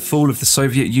provides, with the fall of the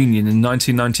Soviet Union in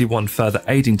 1991 further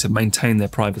aiding to maintain their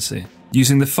privacy.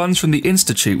 Using the funds from the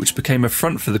Institute, which became a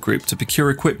front for the group to procure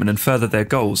equipment and further their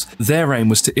goals, their aim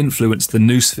was to influence the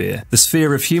noosphere, the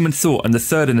sphere of human thought and the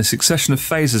third in a succession of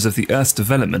phases of the Earth's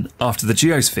development, after the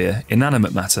geosphere,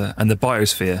 inanimate matter, and the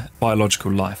biosphere,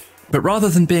 biological life. But rather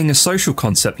than being a social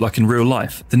concept like in real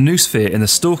life, the noosphere in the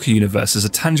Stalker universe is a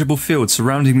tangible field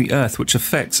surrounding the Earth which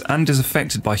affects and is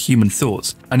affected by human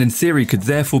thoughts, and in theory could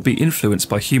therefore be influenced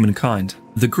by humankind.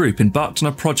 The group embarked on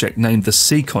a project named the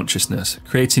Sea Consciousness,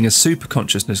 creating a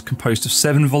superconsciousness composed of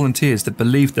 7 volunteers that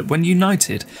believed that when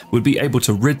united would be able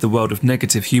to rid the world of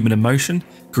negative human emotion,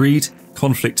 greed,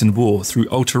 conflict and war through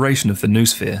alteration of the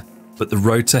noosphere. But the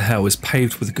road to hell is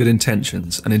paved with good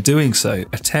intentions, and in doing so,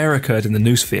 a tear occurred in the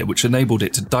noosphere which enabled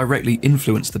it to directly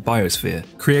influence the biosphere,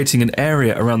 creating an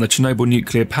area around the Chernobyl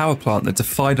nuclear power plant that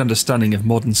defied understanding of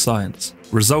modern science,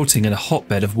 resulting in a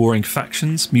hotbed of warring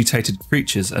factions, mutated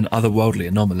creatures and otherworldly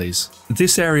anomalies.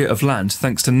 This area of land,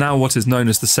 thanks to now what is known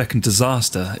as the second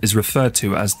disaster, is referred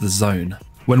to as the Zone.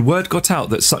 When word got out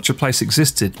that such a place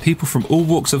existed, people from all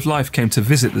walks of life came to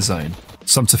visit the Zone.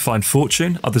 Some to find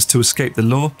fortune, others to escape the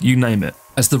law, you name it.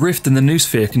 As the rift in the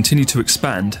noosphere continued to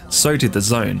expand, so did the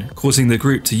Zone, causing the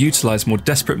group to utilise more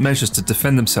desperate measures to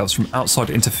defend themselves from outside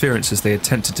interference as they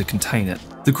attempted to contain it.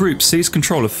 The group seized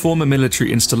control of former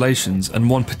military installations and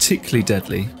one particularly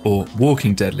deadly, or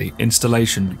walking deadly,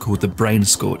 installation called the Brain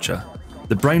Scorcher.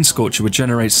 The Brain Scorcher would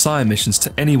generate psi emissions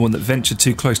to anyone that ventured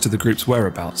too close to the group's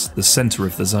whereabouts, the centre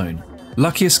of the Zone.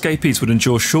 Lucky escapees would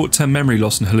endure short-term memory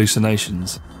loss and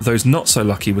hallucinations. Those not so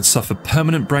lucky would suffer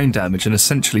permanent brain damage and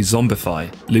essentially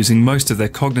zombify, losing most of their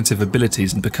cognitive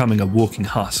abilities and becoming a walking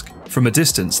husk. From a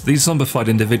distance, these zombified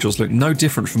individuals look no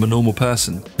different from a normal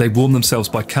person. They warm themselves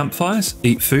by campfires,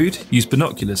 eat food, use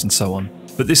binoculars and so on.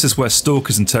 But this is where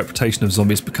Stalker's interpretation of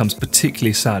zombies becomes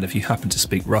particularly sad if you happen to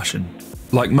speak Russian.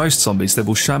 Like most zombies, they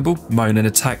will shamble, moan and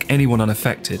attack anyone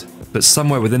unaffected, but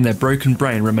somewhere within their broken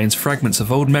brain remains fragments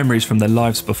of old memories from their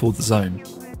lives before the Zone.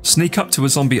 Sneak up to a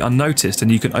zombie unnoticed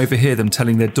and you can overhear them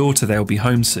telling their daughter they'll be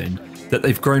home soon, that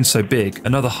they've grown so big,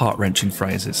 and other heart-wrenching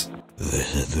phrases.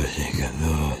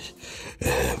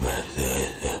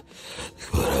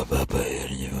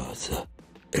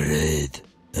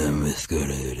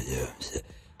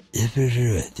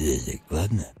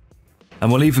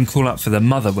 And will even call out for their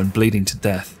mother when bleeding to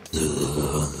death.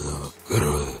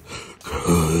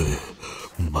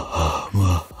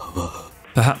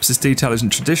 Perhaps this detail isn't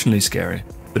traditionally scary,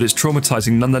 but it's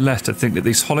traumatizing nonetheless to think that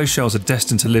these hollow shells are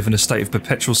destined to live in a state of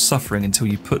perpetual suffering until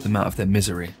you put them out of their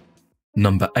misery.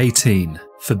 Number 18.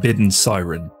 Forbidden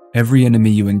Siren. Every enemy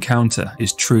you encounter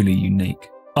is truly unique.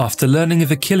 After learning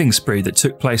of a killing spree that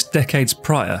took place decades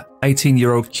prior,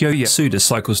 18-year-old Kyoya Suda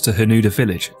cycles to Hanuda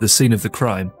village, the scene of the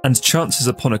crime, and chances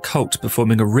upon a cult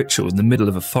performing a ritual in the middle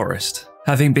of a forest.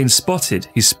 Having been spotted,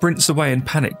 he sprints away in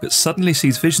panic but suddenly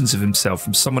sees visions of himself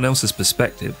from someone else's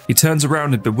perspective. He turns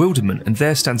around in bewilderment and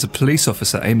there stands a police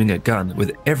officer aiming a gun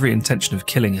with every intention of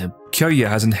killing him. Kyoya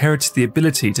has inherited the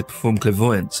ability to perform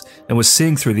clairvoyance and was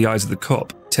seeing through the eyes of the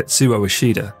cop, Tetsuo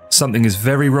Ishida. Something is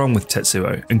very wrong with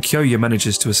Tetsuo, and Kyoya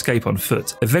manages to escape on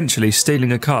foot, eventually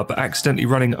stealing a car but accidentally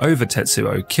running over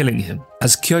Tetsuo, killing him.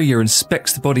 As Kyoya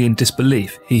inspects the body in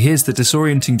disbelief, he hears the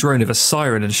disorienting drone of a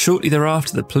siren, and shortly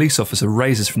thereafter the police officer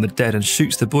raises from the dead and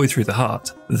shoots the boy through the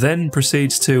heart, then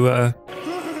proceeds to,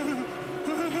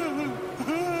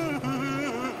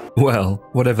 well,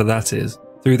 whatever that is.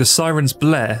 Through the siren's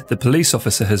blare, the police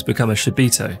officer has become a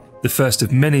Shibito, the first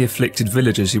of many afflicted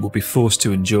villagers you will be forced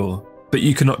to endure. But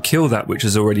you cannot kill that which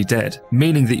is already dead,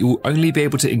 meaning that you will only be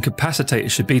able to incapacitate a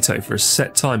Shibito for a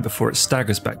set time before it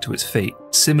staggers back to its feet,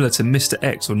 similar to Mr.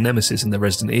 X or Nemesis in the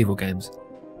Resident Evil games.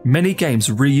 Many games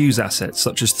reuse assets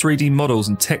such as 3D models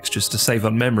and textures to save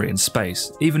on memory and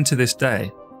space, even to this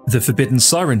day. The Forbidden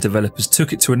Siren developers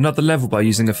took it to another level by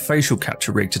using a facial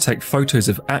capture rig to take photos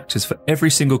of actors for every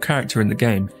single character in the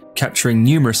game, capturing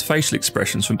numerous facial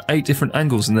expressions from 8 different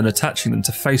angles and then attaching them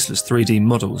to faceless 3D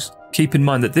models. Keep in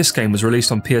mind that this game was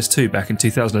released on PS2 back in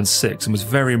 2006 and was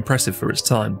very impressive for its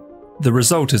time. The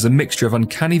result is a mixture of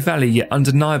uncanny valley yet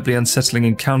undeniably unsettling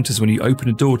encounters when you open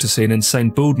a door to see an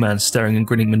insane bald man staring and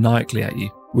grinning maniacally at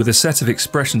you, with a set of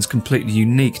expressions completely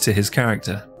unique to his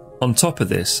character. On top of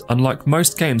this, unlike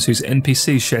most games whose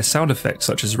NPCs share sound effects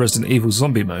such as Resident Evil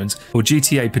zombie moans or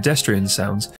GTA pedestrian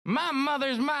sounds, my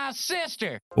mother's my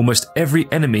sister! Almost every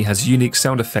enemy has unique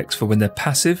sound effects for when they're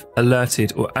passive,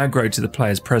 alerted, or aggroed to the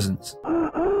player's presence.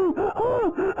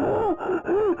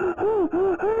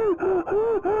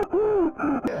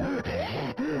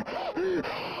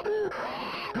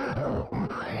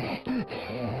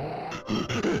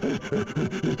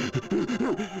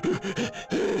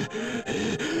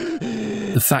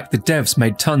 The fact the devs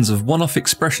made tons of one-off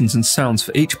expressions and sounds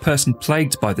for each person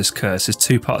plagued by this curse is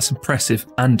 2 parts impressive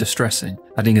and distressing,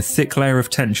 adding a thick layer of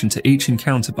tension to each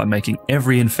encounter by making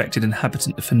every infected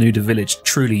inhabitant of Hanuda village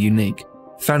truly unique.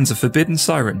 Fans of Forbidden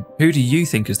Siren, who do you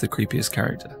think is the creepiest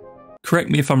character? Correct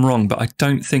me if I'm wrong, but I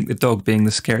don't think the dog being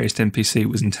the scariest NPC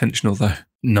was intentional though.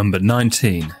 Number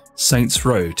 19. Saints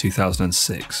Row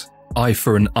 2006. Eye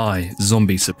for an Eye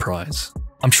Zombie Surprise.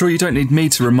 I'm sure you don't need me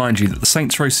to remind you that the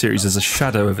Saints Row series is a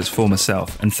shadow of its former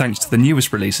self, and thanks to the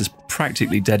newest release is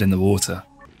practically dead in the water.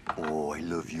 Oh, I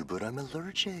love you, but I'm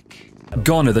allergic.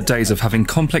 Gone are the days of having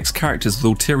complex characters with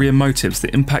ulterior motives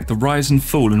that impact the rise and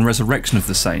fall and resurrection of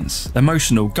the Saints,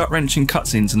 emotional, gut-wrenching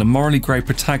cutscenes and a morally grey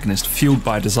protagonist fueled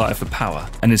by a desire for power,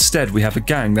 and instead we have a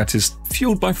gang that is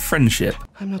fueled by friendship.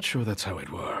 I'm not sure that's how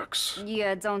it works.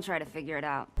 Yeah, don't try to figure it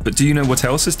out. But do you know what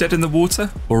else is dead in the water?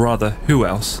 Or rather, who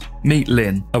else? Meet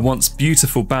Lynn, a once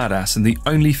beautiful badass and the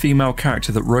only female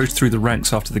character that rose through the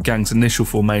ranks after the gang's initial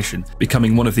formation,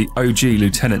 becoming one of the OG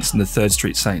lieutenants in the 3rd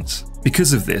Street Saints.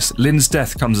 Because of this, Lynn's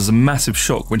death comes as a massive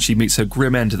shock when she meets her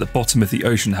grim end at the bottom of the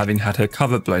ocean, having had her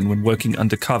cover blown when working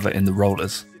undercover in the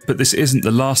rollers. But this isn't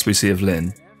the last we see of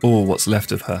Lynn, or what's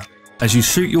left of her. As you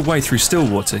shoot your way through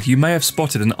Stillwater, you may have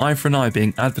spotted an eye for an eye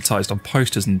being advertised on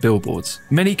posters and billboards.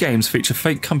 Many games feature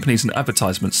fake companies and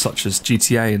advertisements such as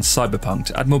GTA and Cyberpunk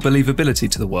to add more believability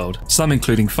to the world, some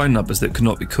including phone numbers that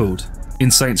cannot be called. In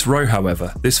Saints Row,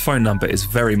 however, this phone number is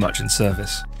very much in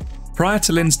service. Prior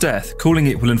to Lynn's death, calling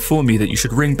it will inform you that you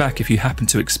should ring back if you happen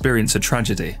to experience a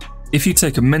tragedy. If you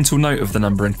take a mental note of the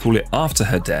number and call it after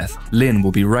her death, Lynn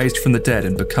will be raised from the dead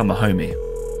and become a homie.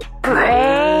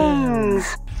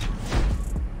 Brains!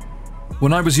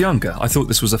 When I was younger, I thought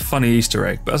this was a funny Easter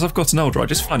egg, but as I've gotten older, I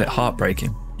just find it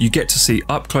heartbreaking. You get to see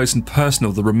up close and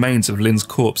personal the remains of Lynn's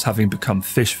corpse having become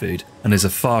fish food, and is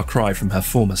a far cry from her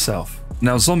former self.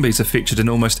 Now, zombies are featured in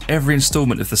almost every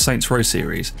installment of the Saints Row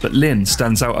series, but Lynn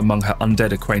stands out among her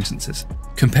undead acquaintances.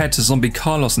 Compared to zombie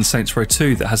Carlos in Saints Row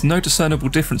 2 that has no discernible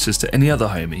differences to any other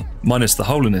homie, minus the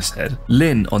hole in his head,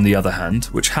 Lynn, on the other hand,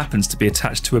 which happens to be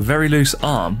attached to a very loose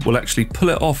arm will actually pull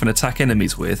it off and attack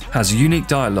enemies with, has unique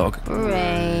dialogue,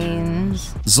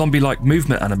 Brains, zombie-like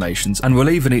movement animations, and will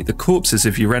even eat the corpses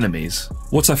of your enemies.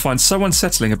 What I find so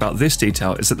unsettling about this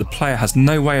detail is that the player has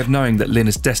no way of knowing that Lynn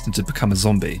is destined to become a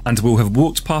zombie, and will have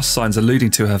walked past signs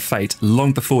alluding to her fate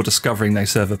long before discovering they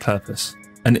serve a purpose.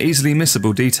 An easily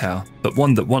missable detail, but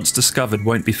one that once discovered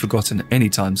won't be forgotten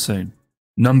anytime soon.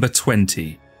 Number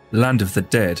 20. Land of the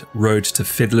Dead, Road to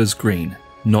Fiddler's Green.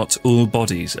 Not all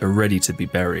bodies are ready to be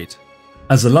buried.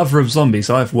 As a lover of zombies,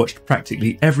 I have watched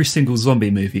practically every single zombie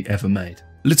movie ever made.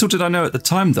 Little did I know at the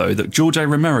time though that George A.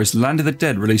 Romero's Land of the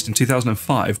Dead, released in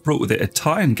 2005, brought with it a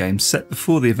tie-in game set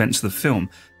before the events of the film,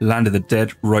 Land of the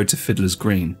Dead, Road to Fiddler's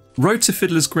Green. Road to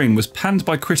Fiddler's Green was panned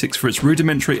by critics for its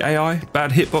rudimentary AI,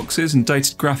 bad hitboxes and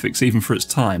dated graphics even for its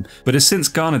time, but has since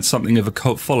garnered something of a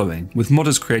cult following, with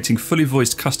modders creating fully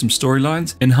voiced custom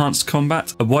storylines, enhanced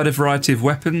combat, a wider variety of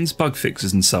weapons, bug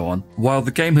fixes and so on. While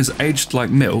the game has aged like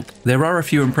milk, there are a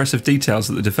few impressive details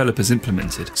that the developers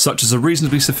implemented, such as a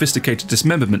reasonably sophisticated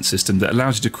dismemberment system that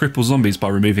allows you to cripple zombies by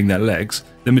removing their legs,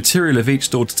 the material of each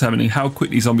door determining how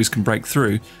quickly zombies can break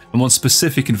through, and one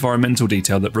specific environmental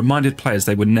detail that reminded players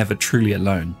they were never truly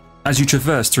alone. As you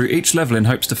traverse through each level in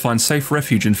hopes to find safe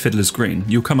refuge in Fiddler's Green,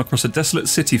 you'll come across a desolate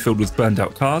city filled with burned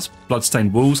out cars,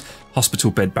 blood-stained walls,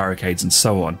 hospital bed barricades and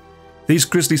so on. These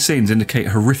grisly scenes indicate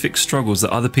horrific struggles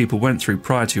that other people went through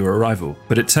prior to your arrival,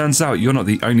 but it turns out you're not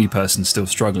the only person still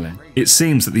struggling. It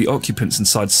seems that the occupants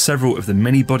inside several of the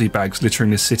many body bags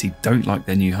littering this city don't like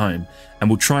their new home, and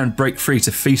will try and break free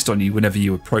to feast on you whenever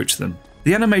you approach them.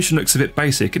 The animation looks a bit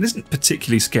basic and isn't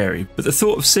particularly scary, but the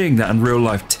thought of seeing that in real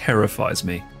life terrifies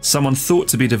me. Someone thought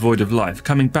to be devoid of life,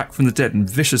 coming back from the dead and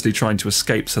viciously trying to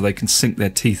escape so they can sink their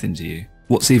teeth into you.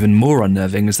 What's even more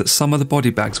unnerving is that some of the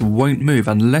body bags won't move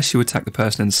unless you attack the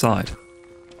person inside.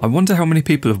 I wonder how many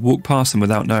people have walked past them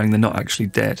without knowing they're not actually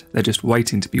dead, they're just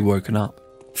waiting to be woken up.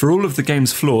 For all of the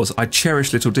game's flaws, I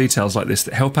cherish little details like this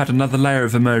that help add another layer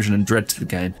of immersion and dread to the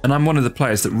game, and I'm one of the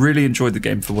players that really enjoyed the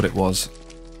game for what it was.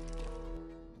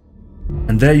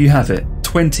 And there you have it,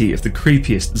 20 of the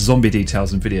creepiest zombie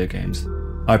details in video games.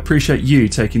 I appreciate you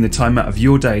taking the time out of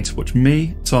your day to watch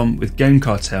me, Tom, with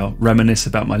GameCartel reminisce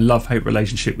about my love-hate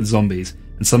relationship with zombies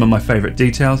and some of my favourite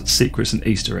details, secrets and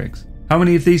Easter eggs. How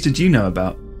many of these did you know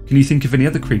about? Can you think of any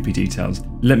other creepy details?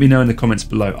 Let me know in the comments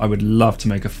below. I would love to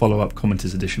make a follow-up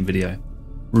Commenters Edition video.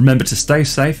 Remember to stay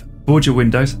safe, board your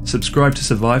windows, subscribe to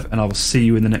survive, and I will see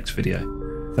you in the next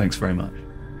video. Thanks very much.